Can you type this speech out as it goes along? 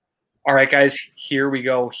All right, guys, here we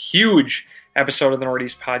go. Huge episode of the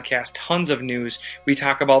Northeast Podcast. Tons of news. We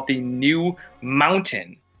talk about the new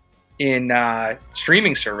mountain in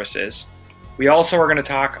streaming services. We also are going to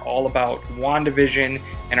talk all about WandaVision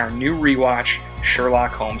and our new rewatch,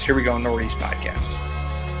 Sherlock Holmes. Here we go, Northeast Podcast.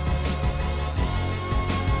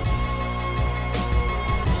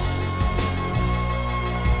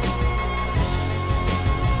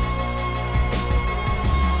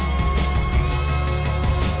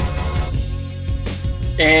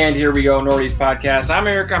 And here we go, Northeast Podcast. I'm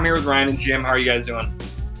Eric. I'm here with Ryan and Jim. How are you guys doing?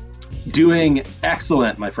 Doing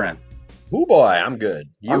excellent, my friend. Oh boy, I'm good.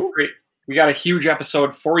 You? I'm great. We got a huge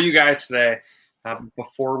episode for you guys today.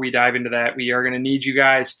 Before we dive into that, we are going to need you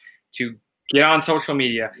guys to get on social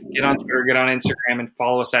media, get on Twitter, get on Instagram, and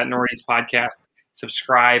follow us at Northeast Podcast.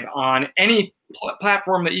 Subscribe on any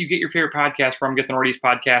platform that you get your favorite podcast from. Get the Northeast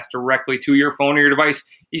Podcast directly to your phone or your device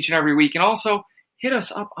each and every week. And also, hit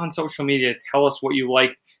us up on social media. Tell us what you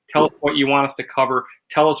like. Tell us what you want us to cover.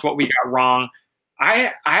 Tell us what we got wrong.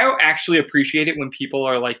 I actually appreciate it when people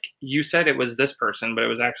are like, you said it was this person, but it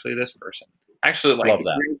was actually this person. I actually like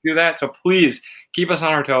to do that. So please keep us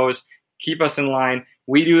on our toes. Keep us in line.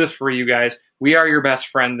 We do this for you guys. We are your best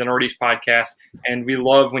friend, the Northeast Podcast, and we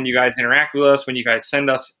love when you guys interact with us, when you guys send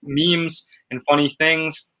us memes and funny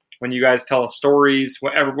things, when you guys tell us stories,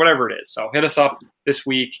 whatever it is. So hit us up this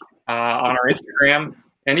week on our Instagram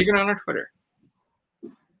and even on our Twitter.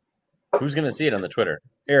 Who's going to see it on the Twitter?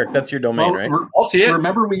 Eric, that's your domain, right? I'll see it.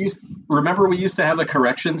 Remember we used to have a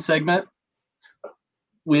correction segment?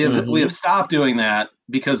 We have stopped doing that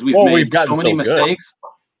because we've made so many mistakes.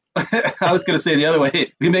 I was going to say the other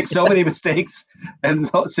way. We make so many mistakes and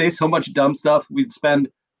say so much dumb stuff. We'd spend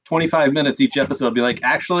 25 minutes each episode be like,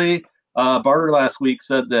 actually, Barter last week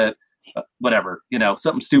said that whatever,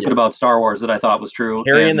 something stupid about Star Wars that I thought was true.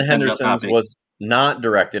 Harry and the Hendersons was not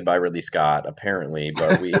directed by Ridley Scott, apparently,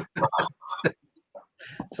 but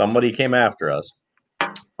somebody came after us.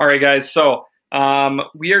 All right, guys. So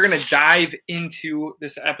we are going to dive into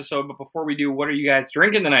this episode, but before we do, what are you guys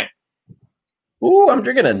drinking tonight? Ooh, I'm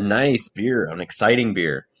drinking a nice beer, an exciting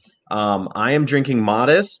beer. I am drinking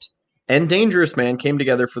Modest and Dangerous Man came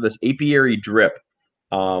together for this apiary drip.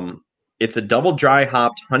 It's a double dry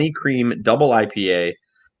hopped honey cream double IPA.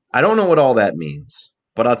 I don't know what all that means,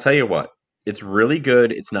 but I'll tell you what, it's really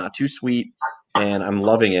good. It's not too sweet, and I'm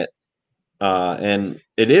loving it. And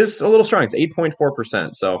it is a little strong. It's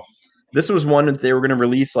 8.4%. So this was one that they were going to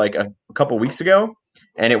release like a couple weeks ago,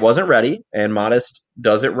 and it wasn't ready. And Modest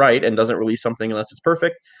does it right and doesn't release something unless it's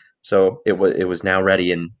perfect. So it was now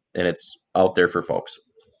ready, and it's out there for folks.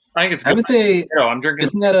 I think it's good. Haven't they? I'm drinking.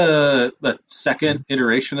 Isn't that a second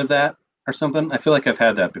iteration of that or something? I feel like I've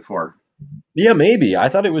had that before. Yeah, maybe. I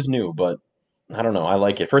thought it was new, but I don't know. I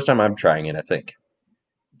like it. First time I'm trying it, I think.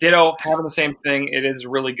 Ditto, having the same thing. It is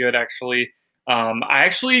really good, actually. I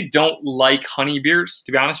actually don't like honey beers,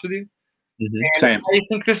 to be honest with you. Mm-hmm. Same. I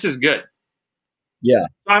think this is good. Yeah.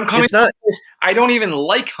 I'm coming. I don't even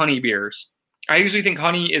like honey beers. I usually think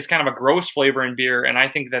honey is kind of a gross flavor in beer, and I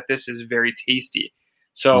think that this is very tasty.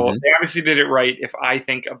 So they obviously did it right. If I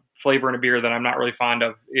think a flavor in a beer that I'm not really fond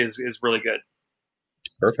of is really good.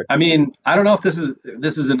 Perfect. I mean, I don't know if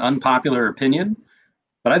this is an unpopular opinion,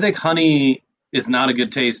 but I think honey is not a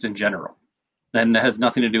good taste in general, and it has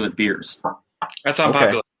nothing to do with beers. That's unpopular.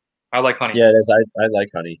 Okay. I like honey. Yeah, it is. I like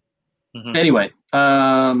honey. Mm-hmm. Anyway,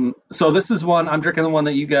 so this is one I'm drinking. The one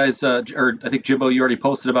that you guys, or I think Jibbo, you already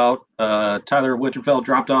posted about. Tyler Wittenfeld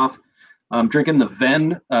dropped off. I'm drinking the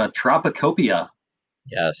Ven Tropicopia.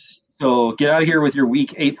 Yes. So get out of here with your weak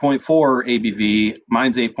 8.4 ABV.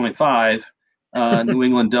 Mine's 8.5. New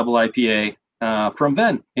England Double IPA from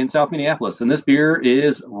Ven in South Minneapolis, and this beer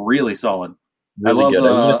is really solid. Really good.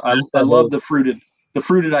 I love the fruited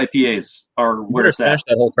IPAs are where it's at.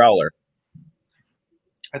 That whole crowler.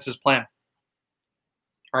 That's his plan.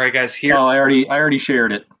 All right, guys. Here. Oh, I already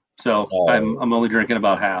shared it, so I'm only drinking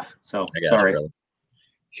about half. So sorry. Really.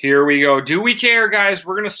 Here we go. Do we care, guys?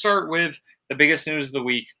 We're going to start with the biggest news of the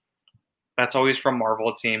week. That's always from Marvel,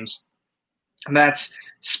 it seems. And that's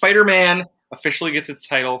Spider-Man officially gets its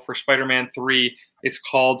title for Spider-Man 3. It's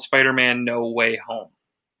called Spider-Man No Way Home.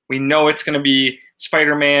 We know it's going to be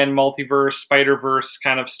Spider-Man, multiverse, Spider-Verse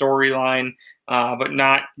kind of storyline, but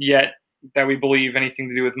not yet that we believe anything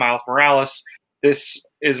to do with Miles Morales. This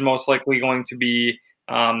is most likely going to be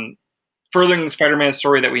furthering the Spider-Man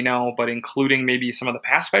story that we know, but including maybe some of the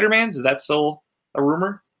past Spider-Mans. Is that still a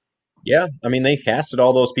rumor? Yeah, I mean, they casted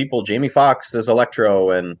all those people. Jamie Foxx as Electro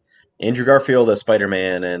and Andrew Garfield as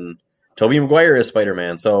Spider-Man and Tobey Maguire as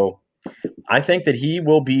Spider-Man. So I think that he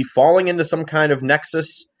will be falling into some kind of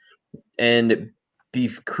nexus and be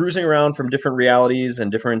cruising around from different realities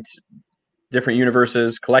and different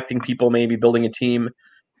universes, collecting people, maybe building a team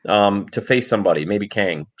to face somebody, maybe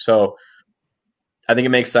Kang. So I think it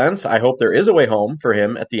makes sense. I hope there is a way home for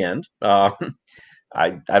him at the end. I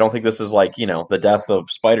don't think this is like, the death of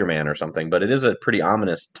Spider-Man or something, but it is a pretty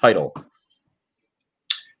ominous title.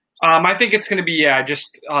 I think it's going to be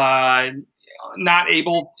just not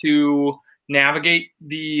able to navigate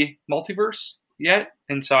the multiverse yet,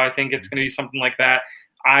 and so I think it's going to be something like that.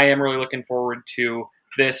 I am really looking forward to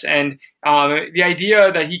this, and the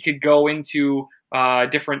idea that he could go into a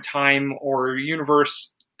different time or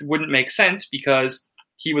universe wouldn't make sense because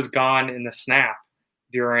he was gone in the snap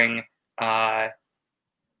during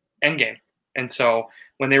Endgame, and so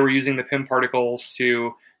when they were using the Pym particles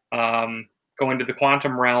to go into the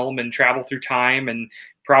quantum realm and travel through time and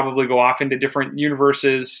probably go off into different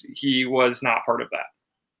universes, he was not part of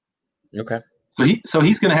that. Okay. So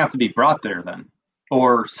he's going to have to be brought there then,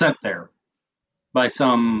 or sent there by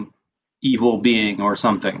some evil being or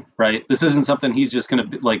something, right? This isn't something he's just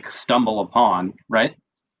going to stumble upon, right?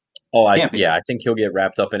 Oh, I think he'll get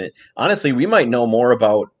wrapped up in it. Honestly, we might know more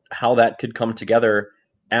about how that could come together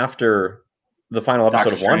after the final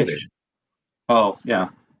episode of WandaVision. Oh, yeah.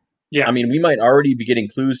 Yeah. I mean, we might already be getting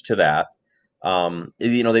clues to that.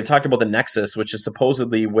 They've talked about the Nexus, which is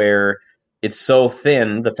supposedly where it's so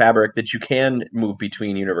thin, the fabric, that you can move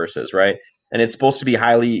between universes, right? And it's supposed to be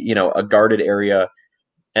highly, a guarded area.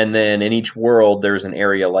 And then in each world, there's an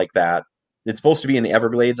area like that. It's supposed to be in the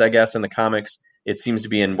Everglades, I guess, in the comics. It seems to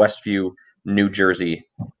be in Westview, New Jersey,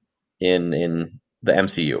 in the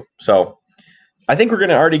MCU. So I think we're going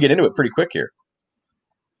to already get into it pretty quick here.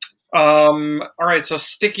 All right, so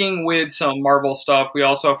sticking with some Marvel stuff, we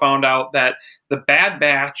also found out that the Bad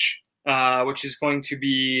Batch, which is going to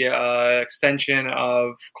be an extension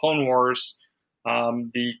of Clone Wars,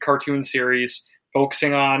 the cartoon series,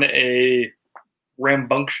 focusing on a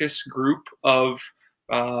rambunctious group of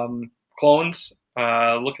clones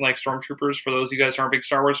looking like stormtroopers, for those of you guys who aren't big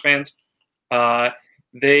Star Wars fans.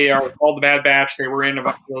 They are called the Bad Batch. They were in a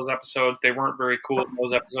bunch of those episodes. They weren't very cool in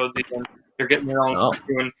those episodes even. They're getting their own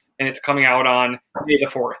cartoon, and it's coming out on May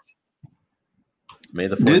the 4th. May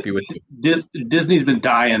the 4th be with you. Disney's been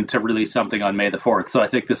dying to release something on May the 4th, so I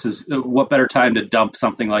think this is what better time to dump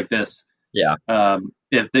something like this. Yeah.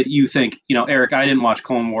 If that you think, Eric, I didn't watch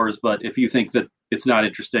Clone Wars, but if you think that it's not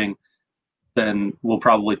interesting, then we'll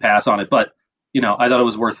probably pass on it. But, I thought it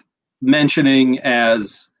was worth mentioning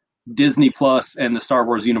as Disney Plus and the Star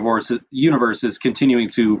Wars universe is continuing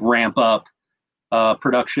to ramp up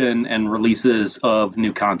production and releases of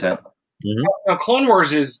new content. Mm-hmm. Now, Clone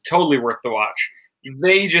Wars is totally worth the watch.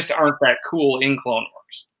 They just aren't that cool in Clone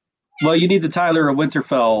Wars. Well, you need the Tyler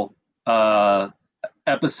Winterfell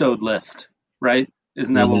episode list, right?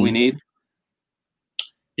 Isn't that what we need?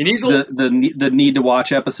 You need the need to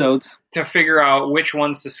watch episodes to figure out which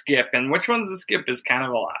ones to skip, and which ones to skip is kind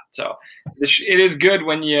of a lot. So it is good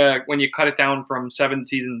when you cut it down from 7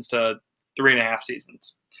 seasons to 3.5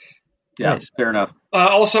 seasons. Yeah, nice. Fair enough.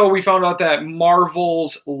 Also, we found out that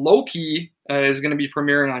Marvel's Loki is going to be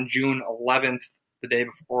premiering on June 11th, the day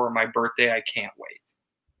before my birthday. I can't wait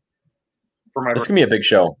for my. It's going to be a big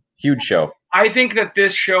show, huge show. I think that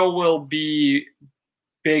this show will be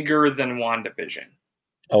bigger than WandaVision.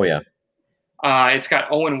 Oh, yeah. It's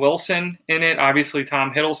got Owen Wilson in it, obviously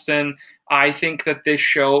Tom Hiddleston. I think that this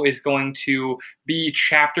show is going to be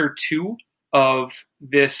chapter 2 of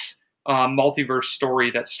this multiverse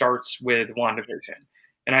story that starts with WandaVision.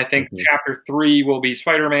 And I think chapter 3 will be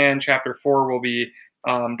Spider-Man. Chapter 4 will be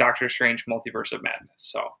Doctor Strange Multiverse of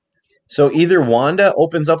Madness. So either Wanda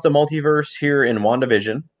opens up the multiverse here in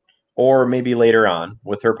WandaVision, or maybe later on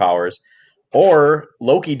with her powers, or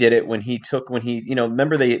Loki did it when he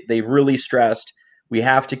remember they really stressed we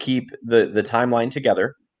have to keep the timeline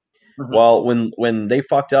together. Mm-hmm. Well, when they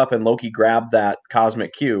fucked up and Loki grabbed that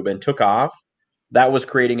cosmic cube and took off, that was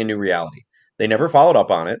creating a new reality. They never followed up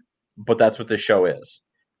on it, but that's what this show is.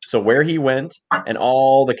 So where he went and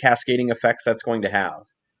all the cascading effects that's going to have.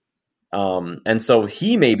 And so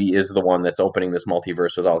he maybe is the one that's opening this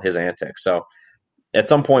multiverse with all his antics. So at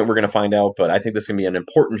some point we're going to find out, but I think this is going to be an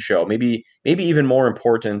important show, maybe even more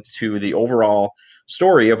important to the overall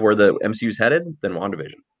story of where the MCU is headed than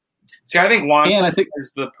WandaVision. See, I think WandaVision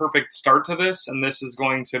is the perfect start to this, and this is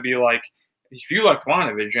going to be like, if you liked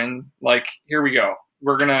WandaVision, here we go.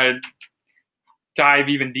 We're going to dive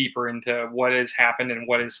even deeper into what has happened and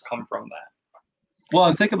what has come from that. Well,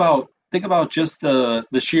 and think about just the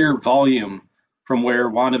sheer volume from where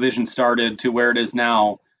WandaVision started to where it is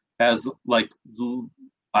now, as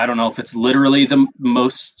I don't know if it's literally the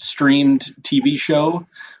most streamed TV show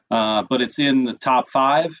but it's in the top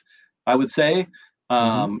 5, I would say.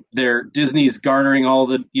 Disney's garnering all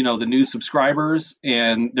the the new subscribers,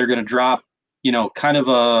 and they're going to drop kind of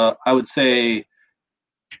I would say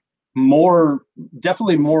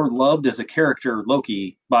definitely more loved as a character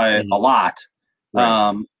Loki by a lot.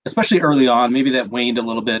 Right. Especially early on. Maybe that waned a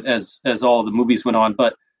little bit as all the movies went on,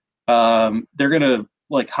 but they're gonna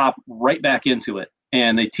like hop right back into it.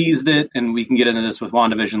 And they teased it, and we can get into this with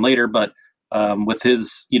WandaVision later, but with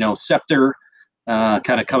his scepter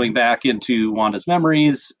kind of coming back into Wanda's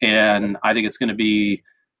memories, and I think it's going to be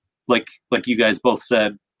like you guys both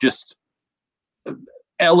said, just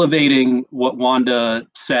elevating what Wanda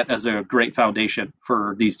set as a great foundation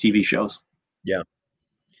for these TV shows. Yeah.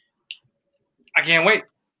 I can't wait.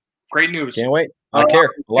 Great news. Can't wait. I care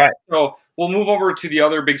a lot. So we'll move over to the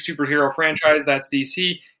other big superhero franchise, that's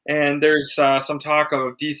DC. And there's some talk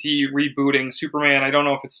of DC rebooting Superman. I don't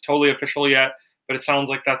know if it's totally official yet, but it sounds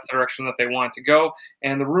like that's the direction that they want to go.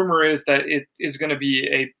 And the rumor is that it is going to be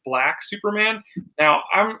a black Superman. Now,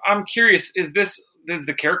 I'm curious, is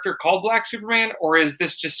the character called Black Superman, or is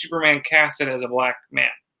this just Superman casted as a black man?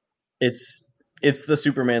 It's the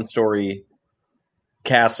Superman story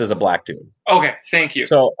cast as a black dude. Okay, thank you.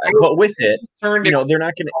 So, but with it, they're not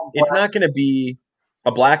going to. It's not going to be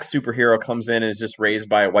a black superhero comes in and is just raised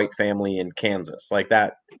by a white family in Kansas like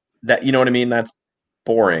that. That you know what I mean? That's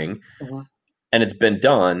boring, and it's been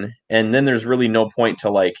done. And then there's really no point to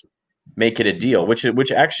like make it a deal, which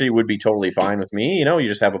actually would be totally fine with me. You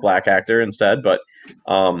just have a black actor instead. But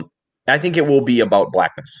I think it will be about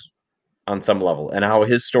blackness on some level, and how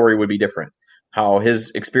his story would be different. How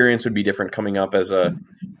his experience would be different coming up as a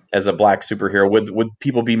black superhero. Would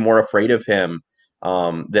people be more afraid of him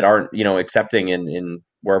that aren't accepting in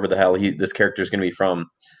wherever the hell this character is going to be from?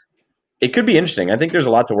 It could be interesting. I think there's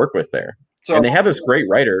a lot to work with there. So, and they have this great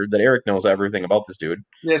writer that Eric knows everything about this dude.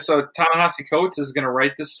 Yeah, so Ta-Nehisi Coates is going to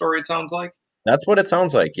write this story, it sounds like. That's what it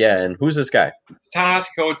sounds like, yeah. And who's this guy? Ta-Nehisi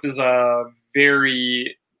Coates is a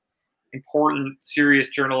very important, serious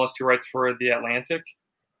journalist who writes for The Atlantic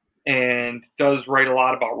and does write a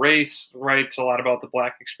lot about race, writes a lot about the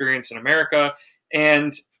black experience in America.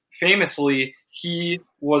 And famously, he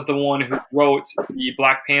was the one who wrote the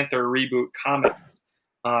Black Panther reboot comics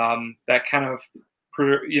that kind of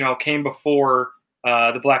came before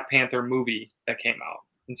the Black Panther movie that came out.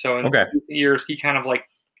 And so in recent years, he kind of like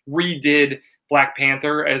redid Black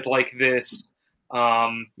Panther as like this,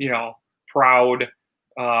 proud,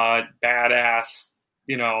 badass,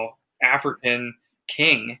 African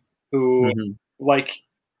king who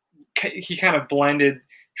he kind of blended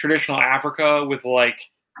traditional Africa with like,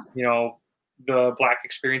 the black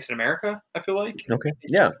experience in America, I feel like. Okay.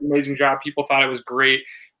 Yeah. Amazing job. People thought it was great.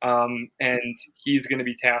 And he's going to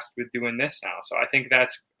be tasked with doing this now. So I think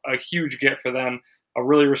that's a huge get for them, a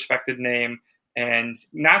really respected name, and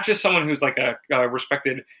not just someone who's like a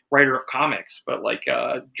respected writer of comics, but like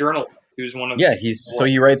a journalist who's one of so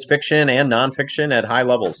he writes fiction and nonfiction at high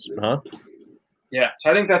levels, huh? Yeah.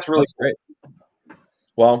 So I think that's really great.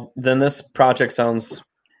 Well, then this project sounds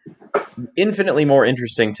infinitely more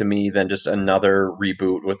interesting to me than just another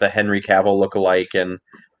reboot with a Henry Cavill lookalike. And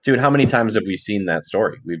dude, how many times have we seen that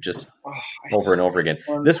story? We've just over and over again.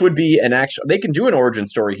 This would be an actual. They can do an origin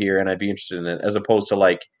story here, and I'd be interested in it, as opposed to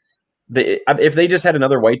like if they just had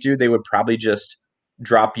another white dude, they would probably just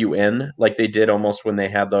drop you in like they did almost when they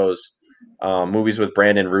had those movies with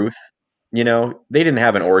Brandon Routh. They didn't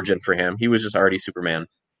have an origin for him. He was just already Superman.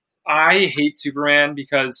 I hate Superman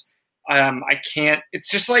because I can't. It's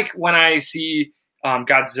just like when I see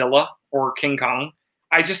Godzilla or King Kong,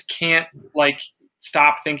 I just can't like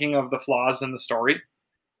stop thinking of the flaws in the story.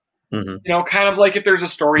 Kind of like if there's a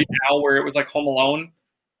story now where it was like Home Alone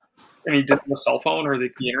and he didn't have a cell phone or the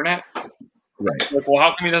internet. Right. Like, well,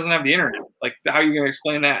 how come he doesn't have the internet? Like, how are you going to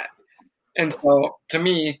explain that? And so, to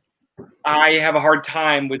me, I have a hard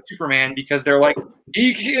time with Superman because they're like,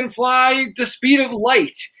 he can fly the speed of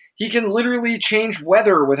light. He can literally change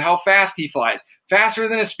weather with how fast he flies, faster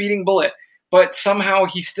than a speeding bullet. But somehow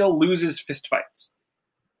he still loses fistfights.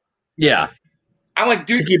 Yeah. I'm like,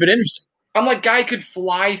 dude. To keep it interesting. I'm like, guy could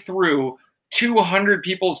fly through 200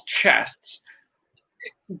 people's chests,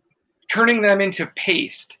 turning them into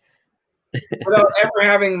paste without ever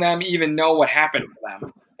having them even know what happened to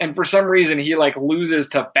them. And for some reason, he like loses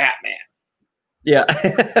to Batman. Yeah.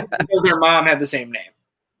 Because their mom had the same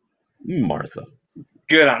name. Martha.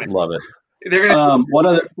 Good on it. Love it. They're gonna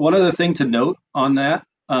one other thing to note on that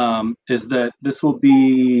is that this will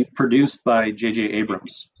be produced by J.J.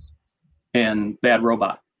 Abrams and Bad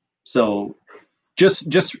Robot. So just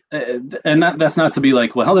and that's not to be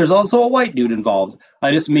like, well, there's also a white dude involved.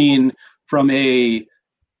 I just mean from a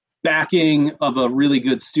backing of a really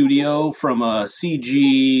good studio from a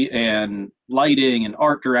CG and lighting and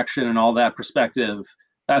art direction and all that perspective,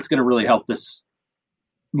 that's going to really help this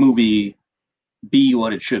movie be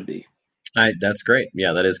what it should be. That's great.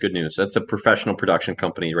 Yeah, that is good news. That's a professional production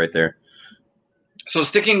company right there. So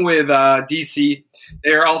sticking with DC,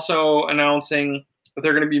 they're also announcing that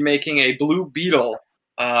they're going to be making a Blue Beetle,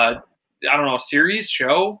 series,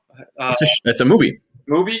 show. It's a movie.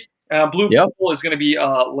 Movie. Blue Beetle is going to be a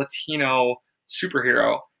Latino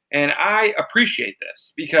superhero, and I appreciate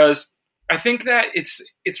this because I think that it's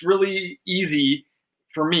really easy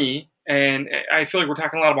for me, and I feel like we're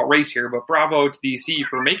talking a lot about race here, but bravo to DC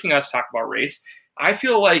for making us talk about race. I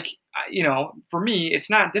feel like, for me, it's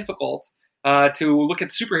not difficult to look at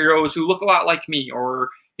superheroes who look a lot like me, or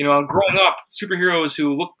growing up, superheroes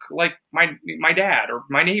who look like my dad or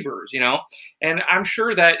my neighbors, and I'm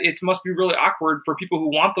sure that it must be really awkward for people who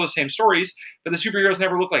want those same stories, but the superheroes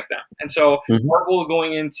never look like them. And so Marvel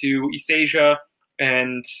going into East Asia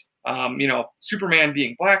and, Superman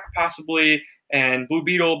being black possibly, and Blue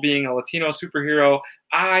Beetle being a Latino superhero,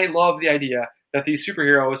 I love the idea that these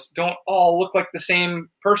superheroes don't all look like the same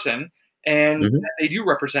person, and they do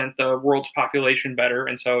represent the world's population better.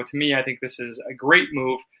 And so to me, I think this is a great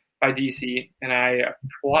move by DC, and I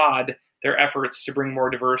applaud their efforts to bring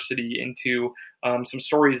more diversity into some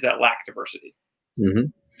stories that lack diversity.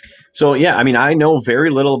 So, yeah, I mean, I know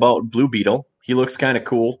very little about Blue Beetle. He looks kind of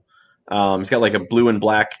cool. He's got like a blue and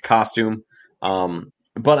black costume.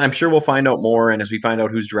 But I'm sure we'll find out more, and as we find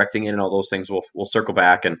out who's directing it and all those things, we'll circle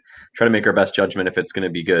back and try to make our best judgment if it's going to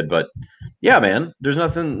be good. But yeah, man, there's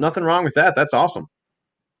nothing wrong with that. That's awesome.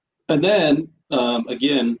 And then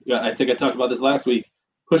again, I think I talked about this last week,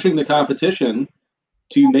 pushing the competition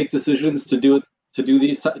to make decisions to do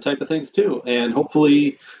these type of things too, and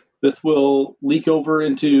hopefully this will leak over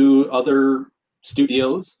into other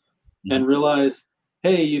studios and realize,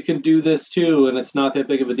 hey, you can do this too, and it's not that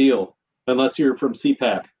big of a deal. Unless you're from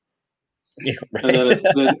CPAC, yeah, right. And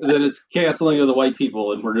then it's canceling of the white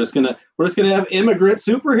people, and we're just gonna have immigrant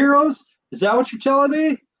superheroes. Is that what you're telling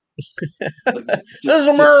me? This is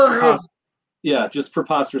America. Just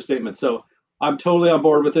preposterous statement. So I'm totally on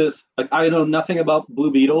board with this. Like, I know nothing about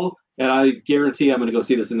Blue Beetle, and I guarantee I'm going to go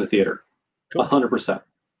see this in the theater. 100%.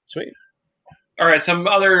 Sweet. All right, some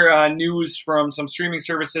other news from some streaming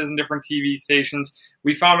services and different TV stations.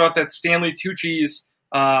 We found out that Stanley Tucci's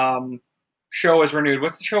show is renewed.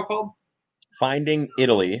 What's the show called? Finding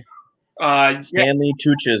Italy. Stanley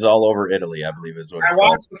Tucci's all over Italy, I believe is what it's called.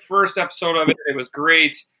 I watched the first episode of it. It was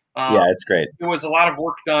great. Yeah, it's great. It was a lot of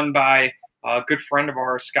work done by a good friend of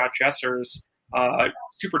ours, Scott Jesser's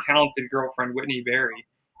super talented girlfriend, Whitney Berry.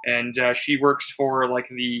 And she works for like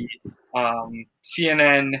the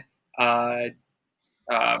CNN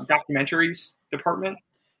documentaries department.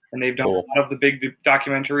 And they've done a lot of the big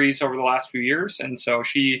documentaries over the last few years. And so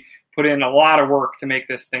she put in a lot of work to make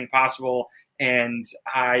this thing possible. And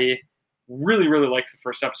I really, really liked the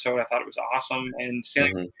first episode. I thought it was awesome. And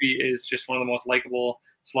Stanley Tucci is just one of the most likable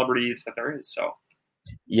celebrities that there is. So,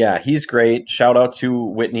 yeah, he's great. Shout out to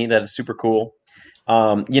Whitney. That is super cool.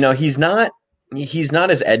 He's not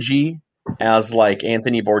as edgy as like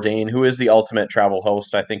Anthony Bourdain, who is the ultimate travel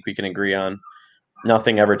host. I think we can agree on.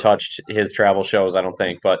 Nothing ever touched his travel shows, I don't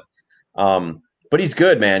think. But he's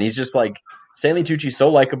good, man. He's just like Stanley Tucci's so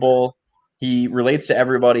likable. He relates to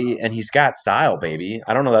everybody, and he's got style, baby.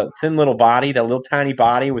 I don't know, that thin little body, that little tiny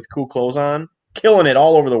body with cool clothes on, killing it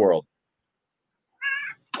all over the world.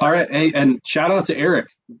 All right, hey, and shout out to Eric.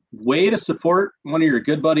 Way to support one of your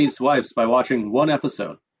good buddy's wives by watching one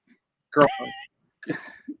episode.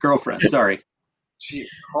 Girlfriend, sorry. She's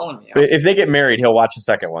calling me out. If they get married, he'll watch the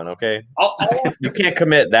second one, okay? You can't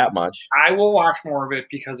commit that much. I will watch more of it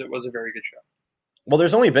because it was a very good show. Well,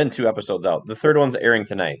 there's only been 2 episodes out. The third one's airing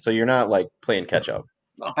tonight, so you're not like playing catch up.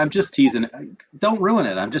 I'm just teasing. Don't ruin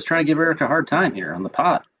it. I'm just trying to give Eric a hard time here on the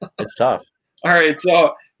pod. It's tough. All right,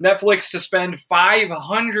 so Netflix to spend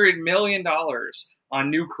 $500 million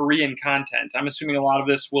on new Korean content. I'm assuming a lot of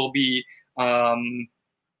this will be,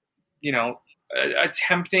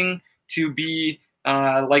 attempting to be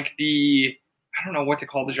like the, I don't know what to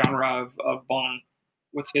call the genre of Bong.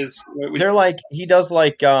 What's his? They're like, he does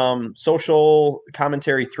like social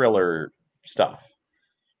commentary thriller stuff.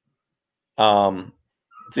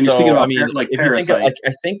 So I mean, like if you think of, like,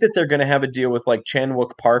 I think that they're going to have a deal with like Chan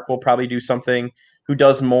Wook Park will probably do something, who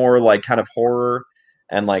does more like kind of horror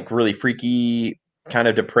and like really freaky kind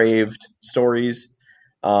of depraved stories.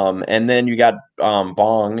 And then you got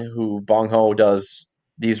Bong Ho does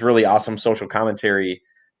these really awesome social commentary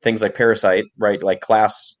things like Parasite, right? Like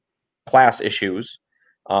class issues.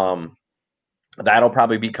 That'll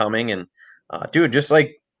probably be coming. And dude, just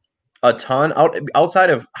like a ton outside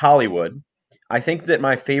of Hollywood, I think that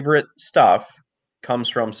my favorite stuff comes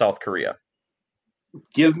from South Korea.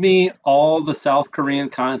 Give me all the South Korean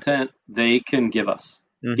content they can give us.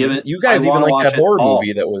 Mm-hmm. Give it. You guys even like that horror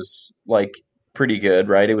movie that was like pretty good,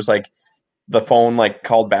 right? It was like the phone like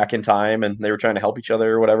called back in time and they were trying to help each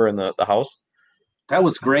other or whatever in the house. That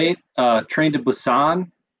was great. Train to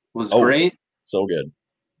Busan was great. So good.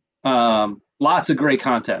 Lots of great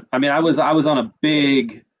content. I mean, I was on a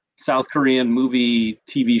big South Korean movie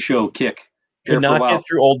TV show kick. Could not get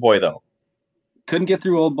through Old Boy though. Couldn't get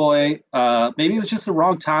through Old Boy. Maybe it was just the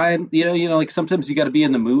wrong time. You know, like sometimes you got to be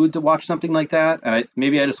in the mood to watch something like that. And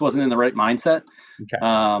maybe I just wasn't in the right mindset.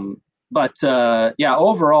 Okay. But yeah,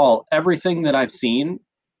 overall, everything that I've seen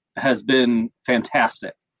has been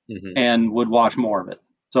fantastic, and would watch more of it.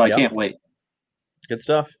 So I can't wait. Good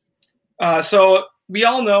stuff. So we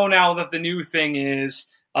all know now that the new thing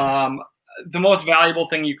is the most valuable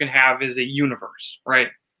thing you can have is a universe, right?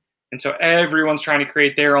 And so everyone's trying to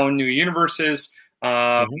create their own new universes.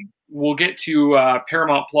 We'll get to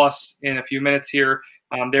Paramount Plus in a few minutes here.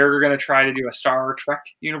 They're going to try to do a Star Trek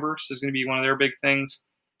universe. Is going to be one of their big things.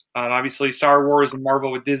 Obviously, Star Wars and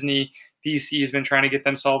Marvel with Disney. DC has been trying to get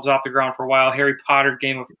themselves off the ground for a while. Harry Potter,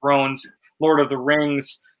 Game of Thrones, Lord of the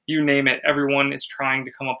Rings, you name it. Everyone is trying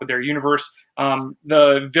to come up with their universe.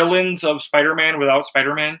 The villains of Spider-Man without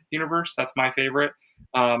Spider-Man universe, that's my favorite.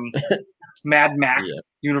 Mad Max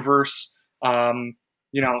universe.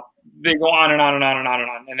 You know, they go on and on and on and on and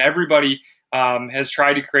on. And everybody has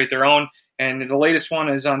tried to create their own. And the latest one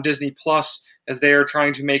is on Disney Plus, as they are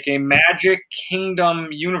trying to make a Magic Kingdom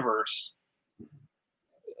universe.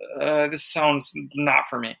 This sounds not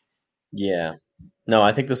for me. Yeah. No,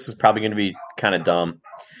 I think this is probably going to be kind of dumb.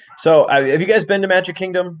 So, have you guys been to Magic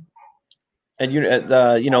Kingdom? And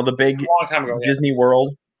the big long time ago, Disney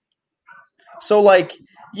World. So, like,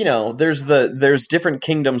 you know, there's different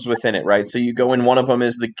kingdoms within it, right? So you go in, one of them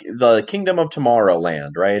is the Kingdom of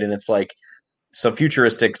Tomorrowland, right? And it's like some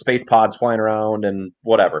futuristic space pods flying around and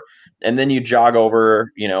whatever. And then you jog over,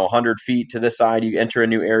 100 feet to this side, you enter a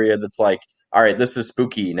new area that's like, all right, this is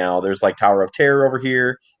spooky now. There's like Tower of Terror over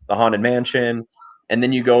here, the Haunted Mansion. And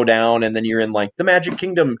then you go down and then you're in like the Magic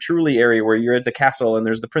Kingdom truly area where you're at the castle and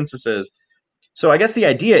there's the princesses. So I guess the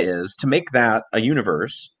idea is to make that a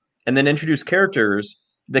universe and then introduce characters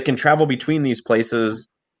that can travel between these places,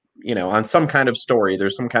 on some kind of story.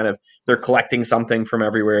 There's some kind of, they're collecting something from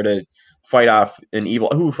everywhere to fight off an evil.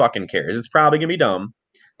 Who fucking cares? It's probably gonna be dumb,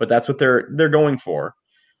 but that's what they're going for.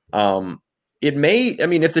 It may,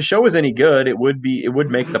 if the show is any good, it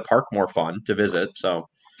would make the park more fun to visit. So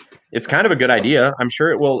it's kind of a good idea. I'm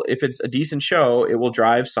sure it will. If it's a decent show, it will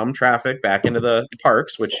drive some traffic back into the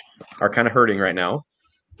parks, which are kind of hurting right now.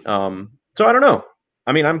 So I don't know.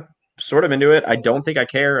 I'm sort of into it. I don't think I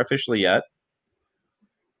care officially yet,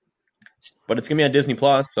 but it's gonna be on Disney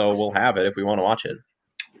Plus, so we'll have it if we want to watch it.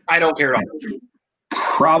 I don't care at all.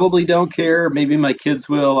 Probably don't care. Maybe my kids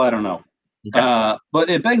will. I don't know. Okay. But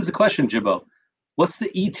it begs the question, Jibbo. What's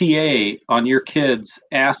the ETA on your kids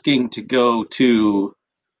asking to go to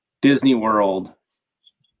Disney World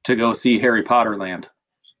to go see Harry Potter Land?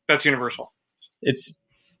 That's Universal.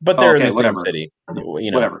 But they're in the same city.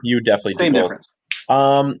 Whatever. You definitely do same both. Difference.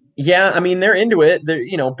 Yeah, they're into it.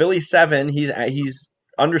 Billy's 7. He's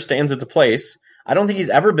understands it's a place. I don't think he's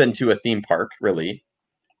ever been to a theme park, really.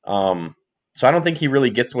 So I don't think he really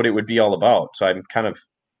gets what it would be all about. So I'm kind of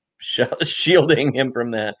shielding him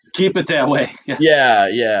from that. Keep it that way.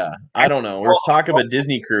 Yeah. I don't know. There's talk of a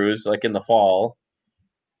Disney cruise, like in the fall.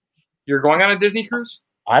 You're going on a Disney cruise?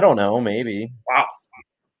 I don't know. Maybe. Wow.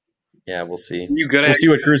 Yeah, we'll see. We'll see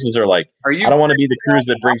what cruises are like. I don't want to be the cruise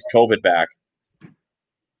that brings COVID back.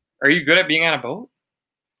 Are you good at being on a boat?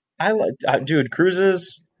 Dude,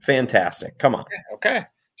 cruises, fantastic. Come on. Okay.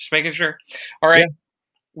 Just making sure. All right. Yeah.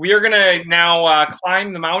 We are going to now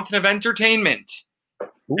climb the mountain of entertainment.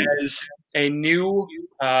 As a new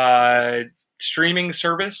streaming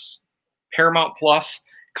service, Paramount Plus,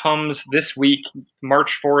 comes this week.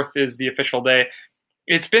 March 4th is the official day.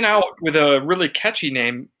 It's been out with a really catchy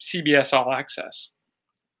name, CBS All Access.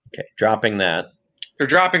 Okay, dropping that. They're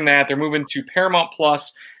dropping that. They're moving to Paramount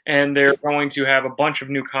Plus, and they're going to have a bunch of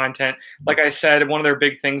new content. Like I said, one of their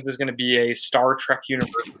big things is going to be a Star Trek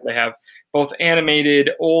universe. They have both animated,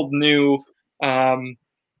 old, new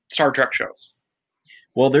Star Trek shows.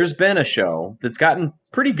 Well, there's been a show that's gotten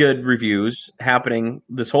pretty good reviews happening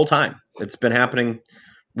this whole time. It's been happening.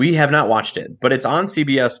 We have not watched it, but it's on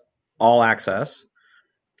CBS All Access.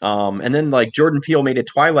 And then like Jordan Peele made a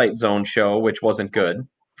Twilight Zone show, which wasn't good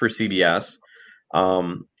for CBS.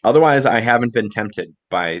 Otherwise, I haven't been tempted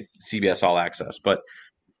by CBS All Access. But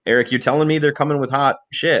Eric, you're telling me they're coming with hot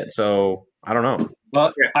shit, so I don't know.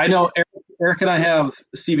 Well, I know Eric and I have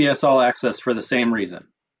CBS All Access for the same reason,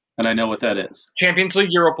 and I know what that is. Champions League,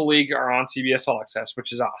 Europa League are on CBS All Access,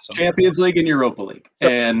 which is awesome. Champions League and Europa League, so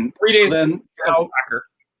and 3 days then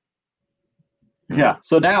yeah.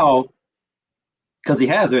 So now, because he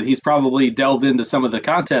has it, he's probably delved into some of the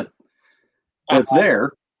content that's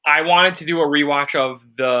there. I wanted to do a rewatch of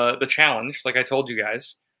the challenge, like I told you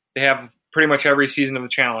guys. They have pretty much every season of the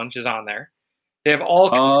challenge is on there. They have all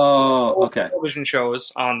television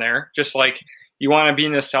shows on there. Just like you want to be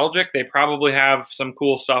nostalgic, they probably have some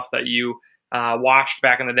cool stuff that you watched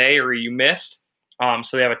back in the day or you missed.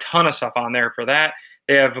 So they have a ton of stuff on there for that.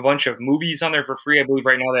 They have a bunch of movies on there for free. I believe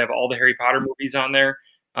right now they have all the Harry Potter movies on there.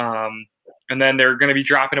 And then they're going to be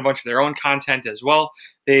dropping a bunch of their own content as well.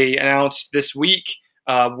 They announced this week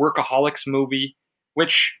Workaholics movie,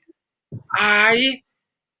 which I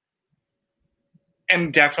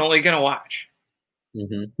am definitely going to watch.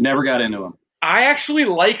 Mm-hmm. Never got into them. I actually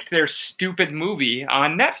liked their stupid movie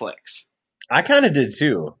on Netflix. I kind of did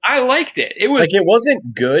too. I liked it. It was like it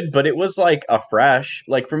wasn't good, but it was like a fresh.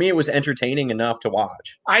 Like for me, it was entertaining enough to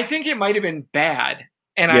watch. I think it might have been bad,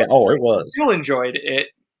 and it was. Still enjoyed it,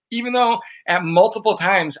 even though at multiple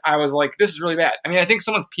times I was like, "This is really bad." I mean, I think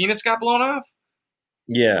someone's penis got blown off.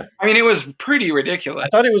 Yeah. I mean, it was pretty ridiculous. I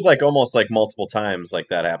thought it was like almost like multiple times like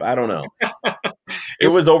that happened. I don't know. It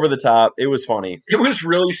was over the top. It was funny. It was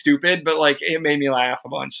really stupid, but like it made me laugh a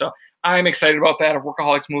bunch. So I'm excited about that. A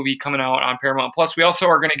Workaholics movie coming out on Paramount Plus. We also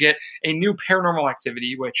are going to get a new Paranormal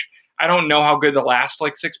Activity, which I don't know how good the last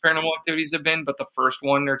like 6 Paranormal Activities have been, but the first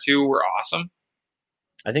 1 or 2 were awesome.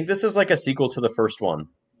 I think this is like a sequel to the first one.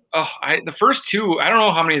 Oh, the first 2, I don't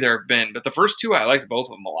know how many there have been, but the first 2, I liked both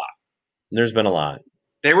of them a lot. There's been a lot.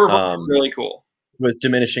 They were really cool. With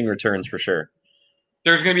diminishing returns for sure.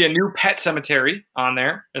 There's going to be a new Pet Cemetery on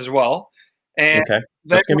there as well. And okay.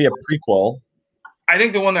 That's going to be a prequel. I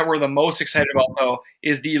think the one that we're the most excited about, though,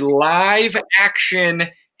 is the live-action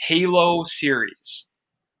Halo series.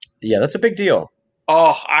 Yeah, that's a big deal.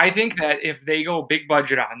 Oh, I think that if they go big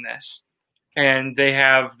budget on this, and they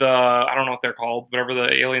have I don't know what they're called, whatever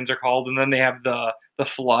the aliens are called, and then they have the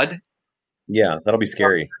Flood. Yeah, that'll be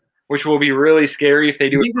scary. Which will be really scary if they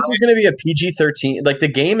do. I think this is going to be a PG-13. Like the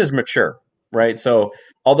game is mature, right? So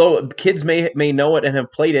although kids may know it and have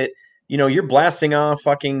played it, you know, you're blasting off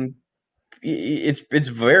fucking. It's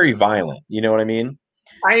very violent. You know what I mean?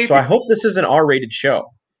 I hope this is an R-rated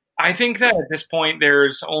show. I think that at this point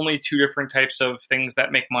there's only 2 different types of things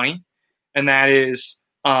that make money, and that is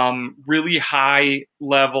really high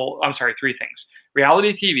level. I'm sorry, 3 things: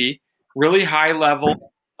 reality TV, really high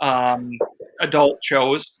level adult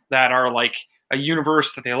shows that are like a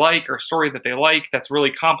universe that they like or a story that they like that's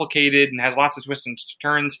really complicated and has lots of twists and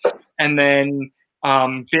turns, and then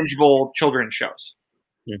bingeable children's shows.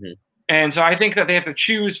 Mm-hmm. And so I think that they have to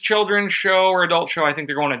choose children's show or adult show. I think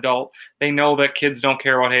they're going adult. They know that kids don't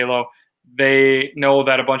care about Halo. They know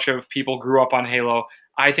that a bunch of people grew up on Halo.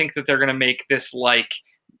 I think that they're going to make this like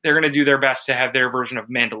they're going to do their best to have their version of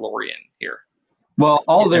Mandalorian here. Well,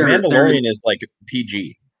 Mandalorian is like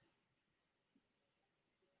PG.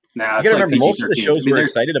 Nah, you gotta remember, most of the shows we're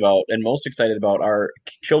excited about and most excited about are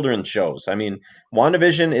children's shows. I mean,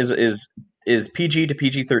 WandaVision is PG to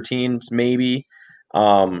PG-13 maybe.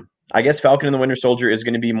 I guess Falcon and the Winter Soldier is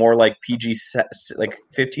going to be more like PG like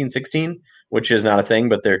 15, 16, which is not a thing,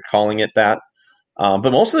 but they're calling it that.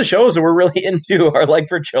 But most of the shows that we're really into are like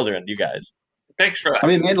for children, you guys. Thanks for that. I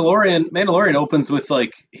mean, Mandalorian opens with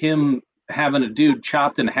like him having a dude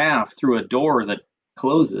chopped in half through a door that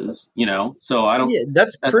closes, you know. So I don't. Yeah,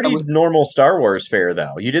 that's pretty normal Star Wars fare,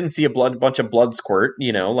 though. You didn't see a bunch of blood squirt,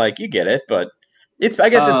 you know, like you get it, but I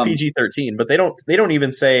guess it's PG-13, but they don't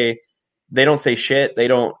even say. They don't say shit. They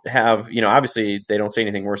don't have, you know, obviously they don't say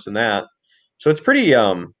anything worse than that. So it's pretty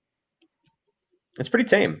tame.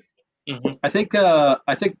 Mm-hmm. I think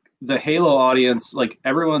the Halo audience, like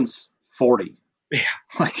everyone's 40. Yeah.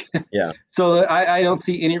 Like, yeah. So I don't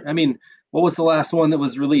see any, I mean, what was the last one that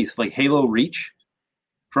was released? Like Halo Reach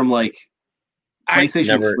from like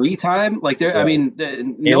PlayStation 3 time? Like there, yeah. I mean,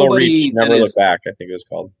 Halo Reach, Never Look Back, I think it was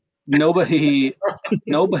called. Nobody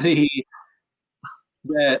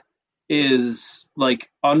that is like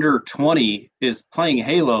under 20 is playing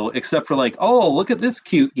Halo except for like, oh, look at this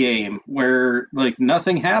cute game where like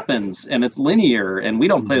nothing happens and it's linear and we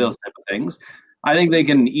don't play those type of things. I think they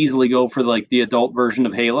can easily go for like the adult version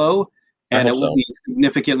of Halo and it will be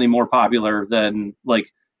significantly more popular than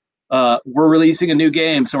like we're releasing a new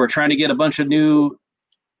game, so we're trying to get a bunch of new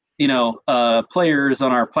players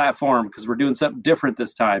on our platform because we're doing something different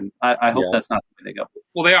this time. I hope that's not the way they go.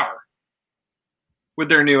 Well, they are. With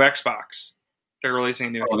their new Xbox. They're releasing a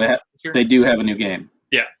new Xbox. They do have a new game.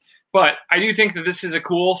 Yeah. But I do think that this is a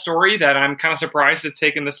cool story that I'm kind of surprised it's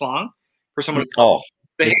taken this long for someone.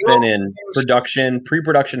 It's been in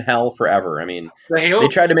pre-production hell forever. I mean, they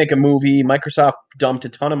tried to make a movie. Microsoft dumped a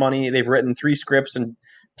ton of money. They've written 3 scripts and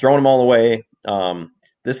thrown them all away.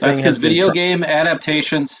 That's because video game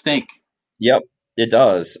adaptations stink. Yep, it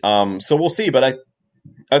does. So we'll see, but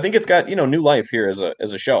I think it's got new life here as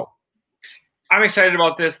a show. I'm excited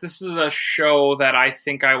about this. This is a show that I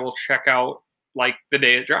think I will check out like the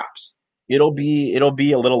day it drops. It'll be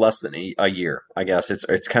a little less than a year, I guess.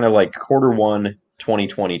 It's kind of like Q1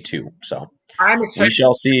 2022. So I'm excited. We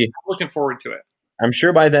shall see. I'm looking forward to it. I'm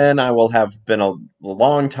sure by then I will have been a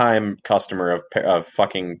long time customer of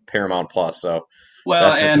fucking Paramount Plus. So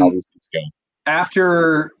that's just how these things go.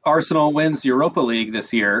 After Arsenal wins Europa League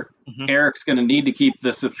this year, Eric's going to need to keep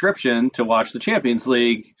the subscription to watch the Champions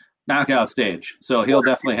League knockout stage. So he'll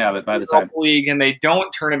definitely have it by the time. League, and they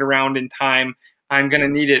don't turn it around in time. I'm going to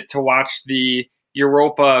need it to watch the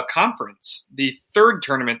Europa Conference, the 3rd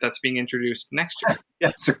tournament that's being introduced next year.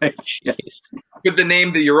 That's right. Yes. With the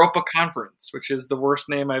name the Europa Conference, which is the worst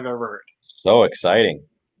name I've ever heard. So exciting.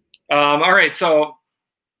 All right, so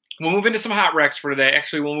we'll move into some hot wrecks for today.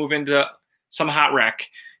 Actually, we'll move into some hot wreck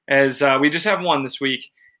as we just have one this week.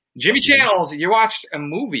 Jimmy Channels, you watched a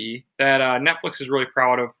movie that Netflix is really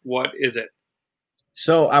proud of. What is it?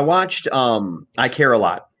 So I watched I Care a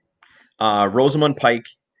Lot. Rosamund Pike.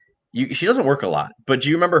 She doesn't work a lot, but do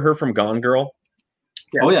you remember her from Gone Girl?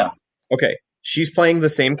 Yeah. Oh, yeah. Okay. She's playing the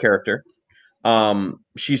same character.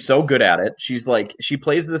 She's so good at it. She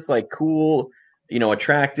plays this like cool,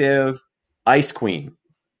 attractive ice queen.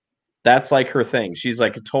 That's like her thing. She's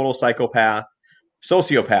like a total psychopath,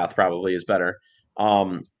 sociopath probably is better.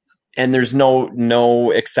 And there's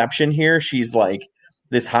no exception here. She's like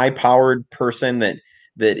this high-powered person that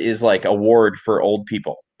is like a ward for old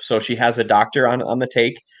people. So she has a doctor on the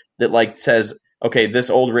take that like says, okay, this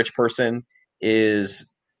old rich person is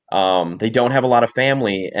they don't have a lot of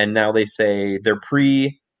family, and now they say they're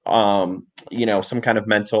some kind of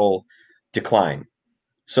mental decline.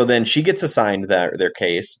 So then she gets assigned their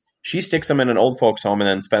case. She sticks them in an old folks home and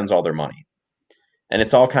then spends all their money. And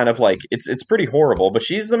it's all kind of like it's pretty horrible, but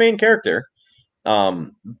she's the main character.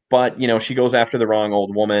 But she goes after the wrong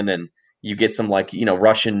old woman, and you get some like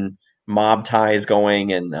Russian mob ties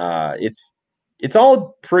going, and it's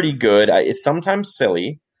all pretty good. It's sometimes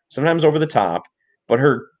silly, sometimes over the top, but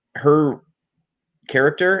her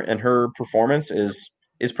character and her performance is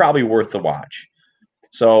probably worth the watch.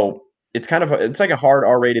 So it's like a hard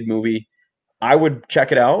R-rated movie. I would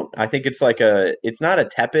check it out. I think it's not a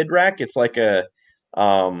tepid wreck. It's like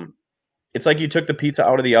it's like you took the pizza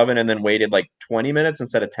out of the oven and then waited like 20 minutes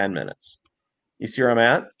instead of 10 minutes. You see where I'm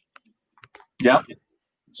at? Yep.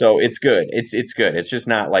 So it's good. It's good. It's just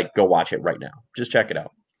not like go watch it right now. Just check it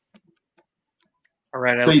out. All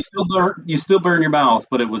right. So you still burn your mouth,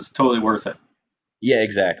 but it was totally worth it. Yeah,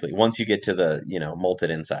 exactly. Once you get to the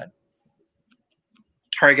molted inside.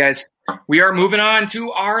 All right, guys. We are moving on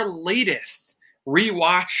to our latest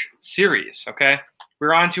rewatch series. Okay.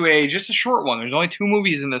 We're on to just a short one. There's only 2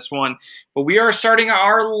 movies in this one, but we are starting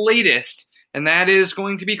our latest, and that is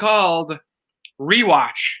going to be called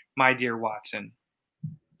Rewatch, My Dear Watson.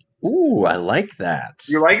 Ooh, I like that.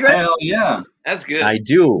 You like that? Hell yeah. That's good. I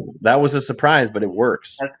do. That was a surprise, but it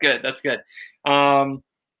works. That's good. That's good.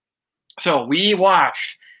 So we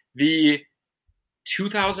watched the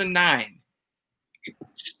 2009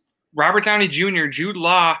 Robert Downey Jr., Jude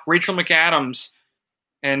Law, Rachel McAdams,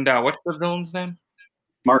 and what's the villain's name?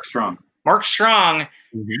 Mark Strong. Sherlock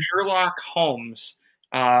Holmes.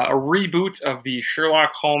 A reboot of the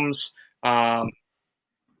Sherlock Holmes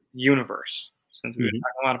universe. Since we've been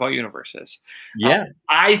talking a lot about universes. Yeah.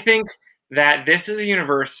 I think that this is a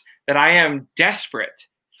universe that I am desperate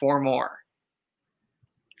for more.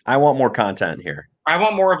 I want more content here. I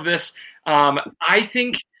want more of this. I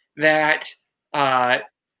think that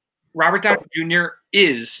Robert Downey Jr.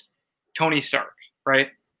 is Tony Stark, right?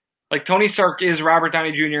 Like Tony Stark is Robert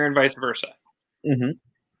Downey Jr. and vice versa. Mm-hmm.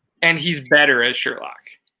 And he's better as Sherlock.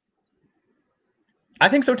 I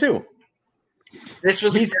think so too.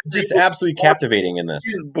 He's just absolutely captivating in this.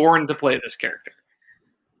 He's born to play this character.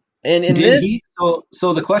 And in this,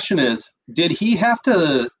 so the question is, did he have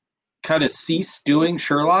to kind of cease doing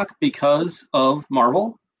Sherlock because of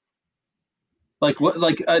Marvel? Like what?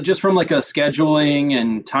 Like just from like a scheduling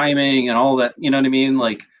and timing and all that. You know what I mean?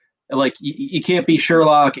 Like you can't be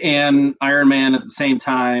Sherlock and Iron Man at the same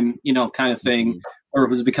time. Kind of thing. or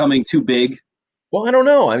was it becoming too big? Well, I don't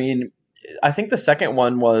know. I mean, I think the second